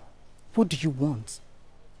feeling. What do you want?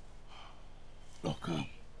 Look,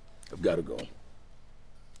 I've got to go.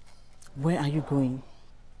 Where are you going?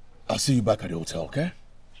 I'll see you back at the hotel, okay?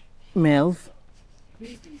 Melv?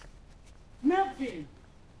 Melvin!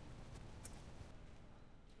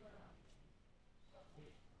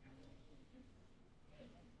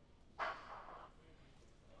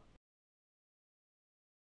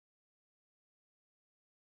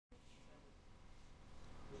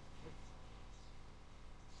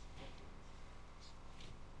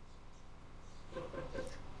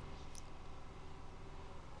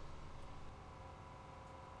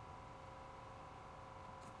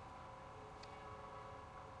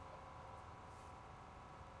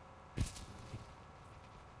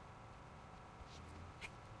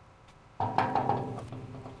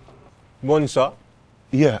 Morning, sir.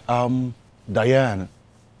 Yeah, Diane.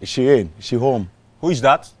 Is she in? Is she home? Who is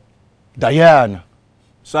that? Diane.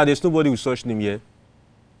 Sir, there's nobody with such name here.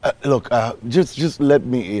 Look, just let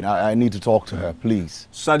me in. I need to talk to her, please.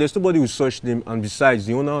 Sir, there's nobody with such name, and besides,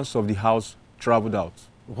 the owners of the house traveled out.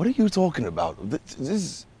 What are you talking about?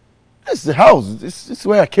 This is the house. This is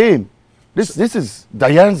where I came. This is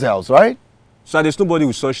Diane's house, right? Sir, there's nobody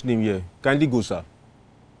with such name here. Kindly go, sir.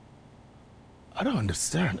 I don't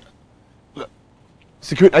understand.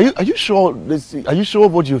 Security, are you sure are you sure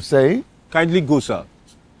of what you're saying? Kindly go, sir.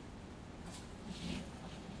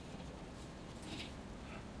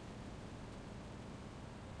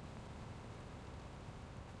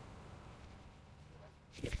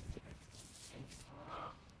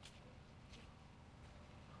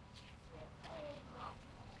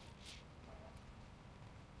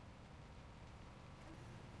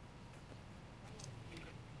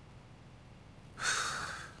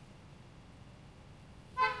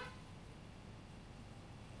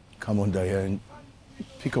 Come on, Diane.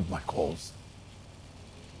 Pick up my calls.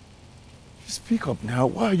 Just pick up now.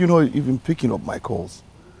 Why are you not even picking up my calls?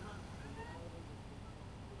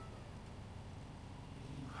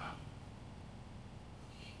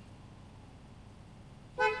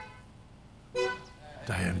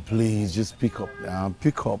 Diane, please, just pick up now.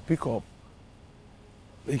 Pick up. I've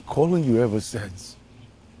been calling you ever since.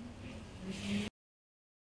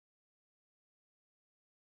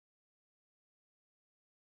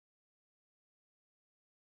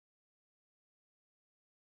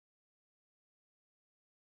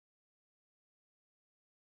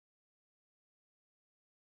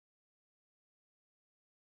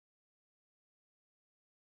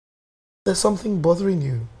 There's something bothering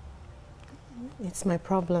you. It's my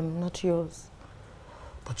problem, not yours.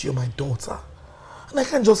 But you're my daughter. And I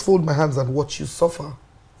can't just fold my hands and watch you suffer.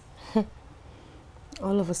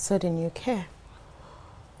 All of a sudden you care.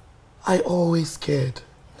 I always cared.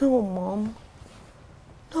 No, Mom.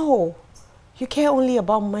 No. You care only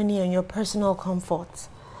about money and your personal comfort.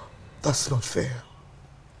 That's not fair.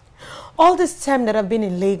 All this time that I've been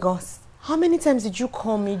in Lagos, how many times did you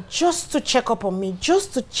call me just to check up on me?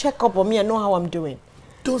 Just to check up on me and know how I'm doing?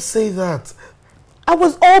 Don't say that. I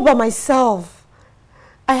was all by myself.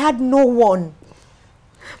 I had no one.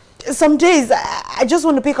 Some days I just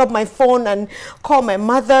want to pick up my phone and call my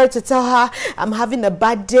mother to tell her I'm having a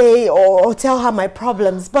bad day or tell her my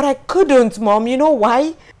problems. But I couldn't, Mom. You know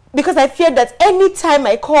why? Because I feared that any time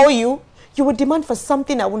I call you, you would demand for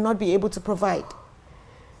something I would not be able to provide.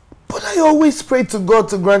 But I always prayed to God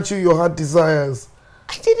to grant you your heart desires.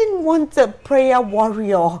 I didn't want a prayer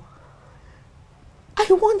warrior. I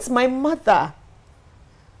want my mother.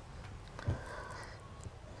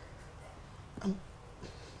 I'm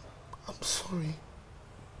sorry.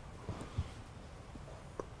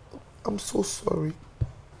 I'm so sorry.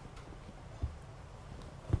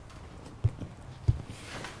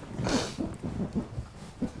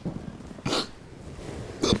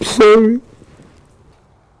 I'm sorry.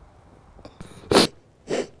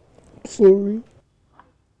 Sorry.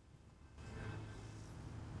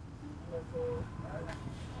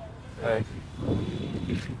 Hey.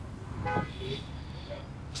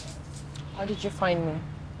 How did you find me?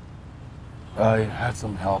 I had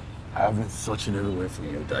some help. I've been searching everywhere for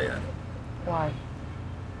you, Diane. Why?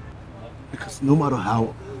 Because no matter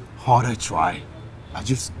how hard I try, I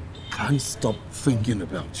just can't stop thinking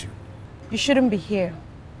about you. You shouldn't be here.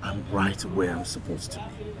 I'm right where I'm supposed to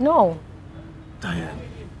be. No. Diane,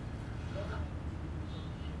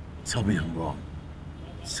 tell me I'm wrong.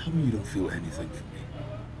 Tell me you don't feel anything for me.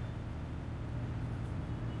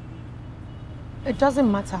 It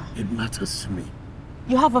doesn't matter. It matters to me.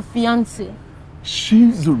 You have a fiancé.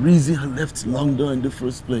 She's the reason I left London in the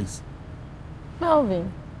first place.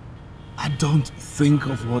 Melvin. I don't think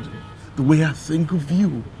of the way I think of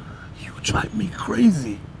you. You drive me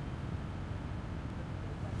crazy.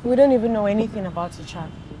 We don't even know anything about each other.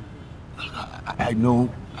 I know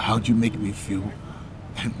how you make me feel,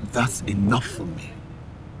 and that's enough for me.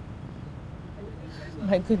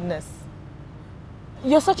 My goodness.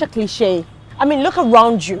 You're such a cliche. I mean, look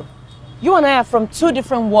around you. You and I are from two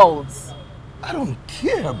different worlds. I don't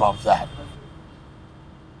care about that.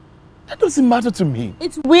 That doesn't matter to me.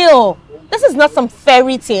 It will. This is not some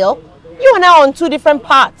fairy tale. You and I are on two different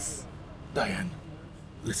paths. Diane,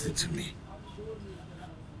 listen to me.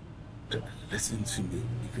 Listen to me.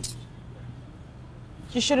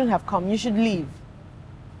 You shouldn't have come. You should leave.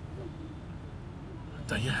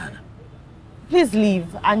 Diane. Please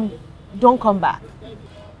leave and don't come back.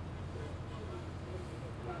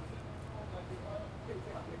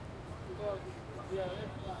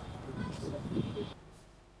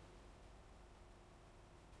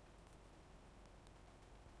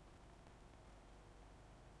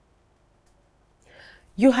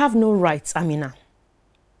 You have no rights, Amina.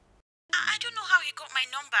 I don't know how he got my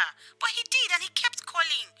number, but he did and he kept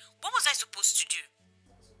calling. What was I supposed to do?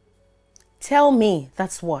 Tell me,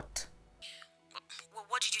 that's what. Well,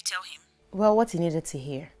 what did you tell him? Well, what he needed to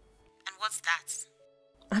hear. And what's that?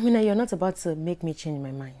 Amina, you're not about to make me change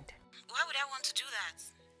my mind. Why would I want to do that?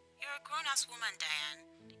 You're a grown-ass woman, Diane.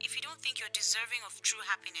 If you don't think you're deserving of true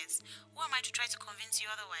happiness, who am I to try to convince you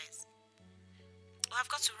otherwise? Well, I've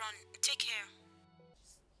got to run. Take care.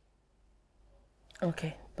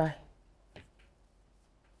 Okay, bye.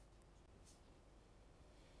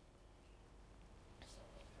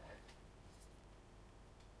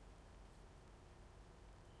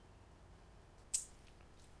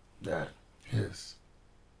 Dad. Yes.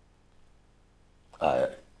 I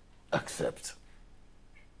accept.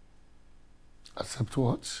 Accept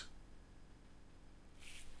what?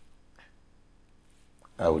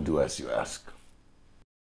 I will do as you ask.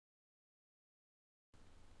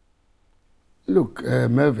 Look,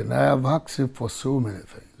 Melvin, I have asked you for so many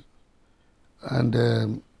things.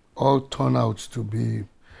 And all turn out to be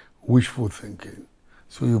wishful thinking.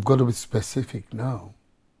 So you've got to be specific now.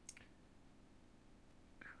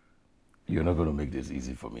 You're not going to make this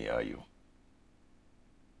easy for me, are you?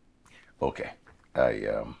 Okay.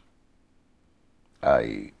 I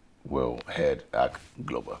will head Act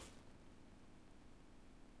Global.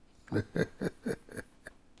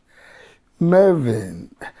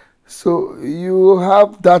 Melvin, so you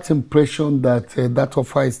have that impression that that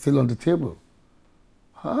offer is still on the table?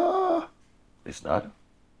 Ah. It's not?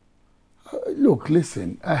 Look,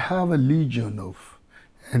 listen, I have a legion of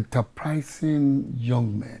enterprising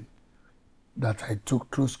young men that I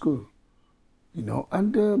took through school, you know,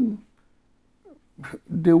 and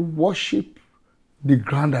they worship the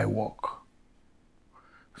ground I walk.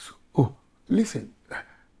 So, oh, listen,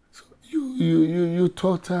 so you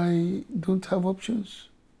thought I don't have options?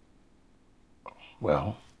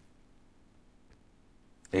 Well,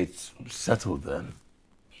 it's settled then.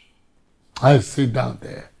 I'll sit down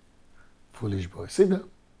there, foolish boy. Sit down.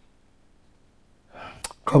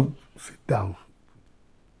 Come, sit down.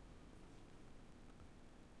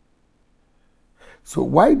 So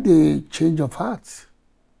why the change of heart?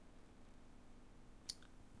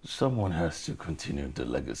 Someone has to continue the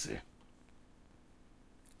legacy.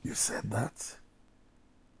 You said that?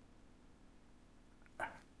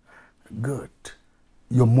 Good.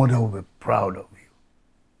 Your mother will be proud of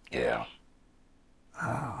you. Yeah.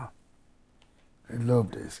 Ah, I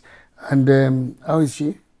love this. And how is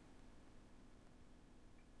she?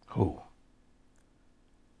 Who?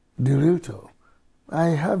 The realtor. I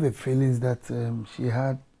have a feeling that she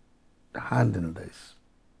had a hand in this.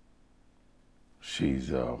 She's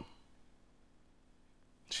gone.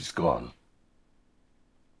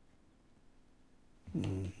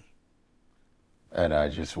 Mm. And I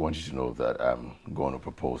just want you to know that I'm going to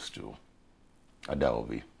propose to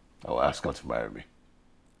Adaobi. I'll ask her to marry me.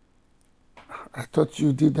 I thought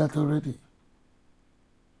you did that already.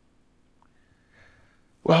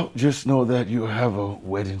 Well, just know that you have a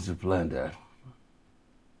wedding to plan, Dad.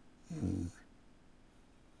 Mm.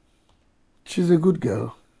 She's a good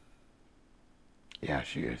girl. Yeah,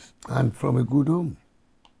 she is. And from a good home.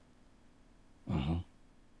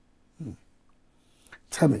 Mm-hmm. Mm.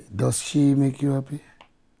 Tell me, does she make you happy?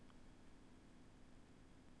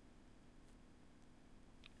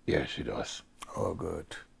 Yeah, she does. Oh, good.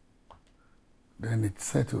 Then it's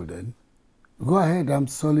settled then. Go ahead, I'm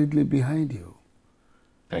solidly behind you.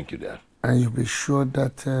 Thank you, Dad. And you'll be sure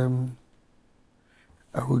that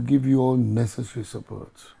I will give you all necessary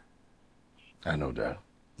support. I know, Dad.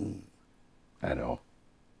 Mm. I know.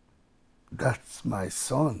 That's my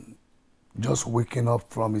son, just waking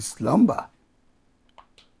up from his slumber.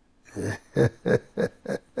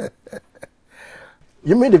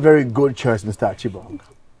 You made a very good choice, Mr. Achibong.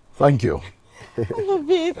 Thank you. I love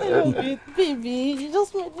it, baby. You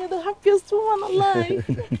just made me the happiest woman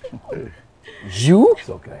alive. You? It's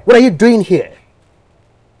okay. What are you doing here?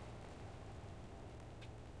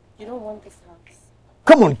 You don't want this house.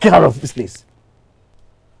 Come on, get out of this place.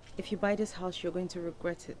 If you buy this house, you're going to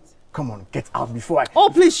regret it. Come on, get out before I... Oh,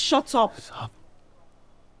 please shut up.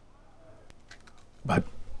 But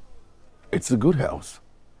it's a good house.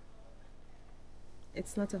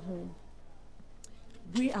 It's not a home.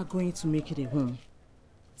 We are going to make it a home.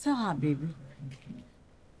 Tell her, baby.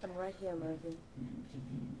 I'm right here, Marvin.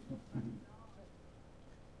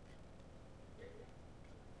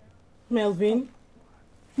 Melvin?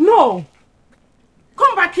 No!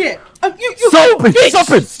 Come back here! You Stop it! bitch! Stop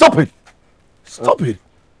it! Stop it! Stop it!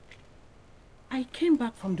 I came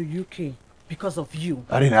back from the UK because of you.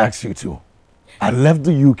 I didn't ask you to. I left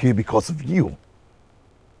the UK because of you.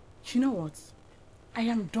 You know what? I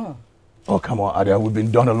am done. Oh, come on, Adia. We've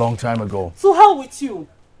been done a long time ago. So hell with you.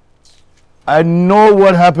 I know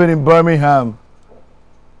what happened in Birmingham.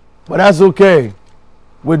 But that's okay.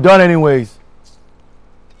 We're done anyways.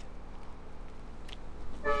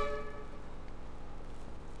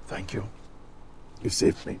 Thank you. You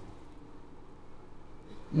saved me.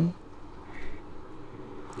 You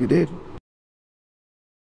did.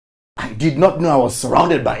 I did not know I was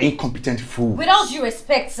surrounded by incompetent fools. With all due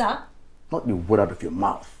respect, sir. Not the word out of your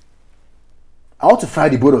mouth. I want to fire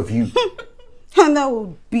the both of you. And that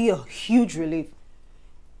would be a huge relief.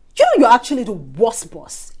 You know you're actually the worst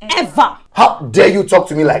boss ever. How dare you talk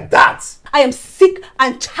to me like that? I am sick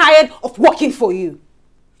and tired of working for you.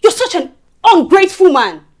 You're such an ungrateful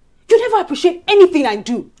man. You never appreciate anything I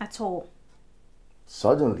do. At all.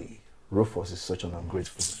 Suddenly, Rufus is such an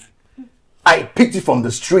ungrateful man. I picked you from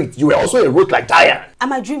the street. You were also a root like Diane. And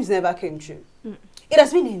my dreams never came true. It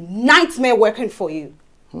has been a nightmare working for you.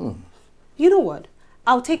 You know what?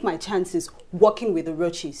 I'll take my chances working with the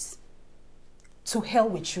Roaches. To hell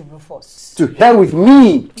with you, Rufus. To hell with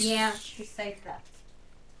me. Yeah, she said that.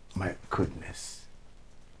 My goodness.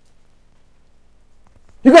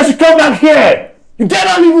 You guys should come back here. You dare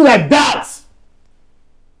not leave me like that.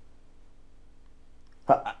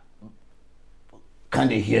 Can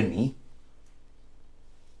they hear me?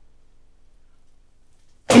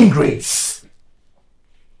 Ingrates.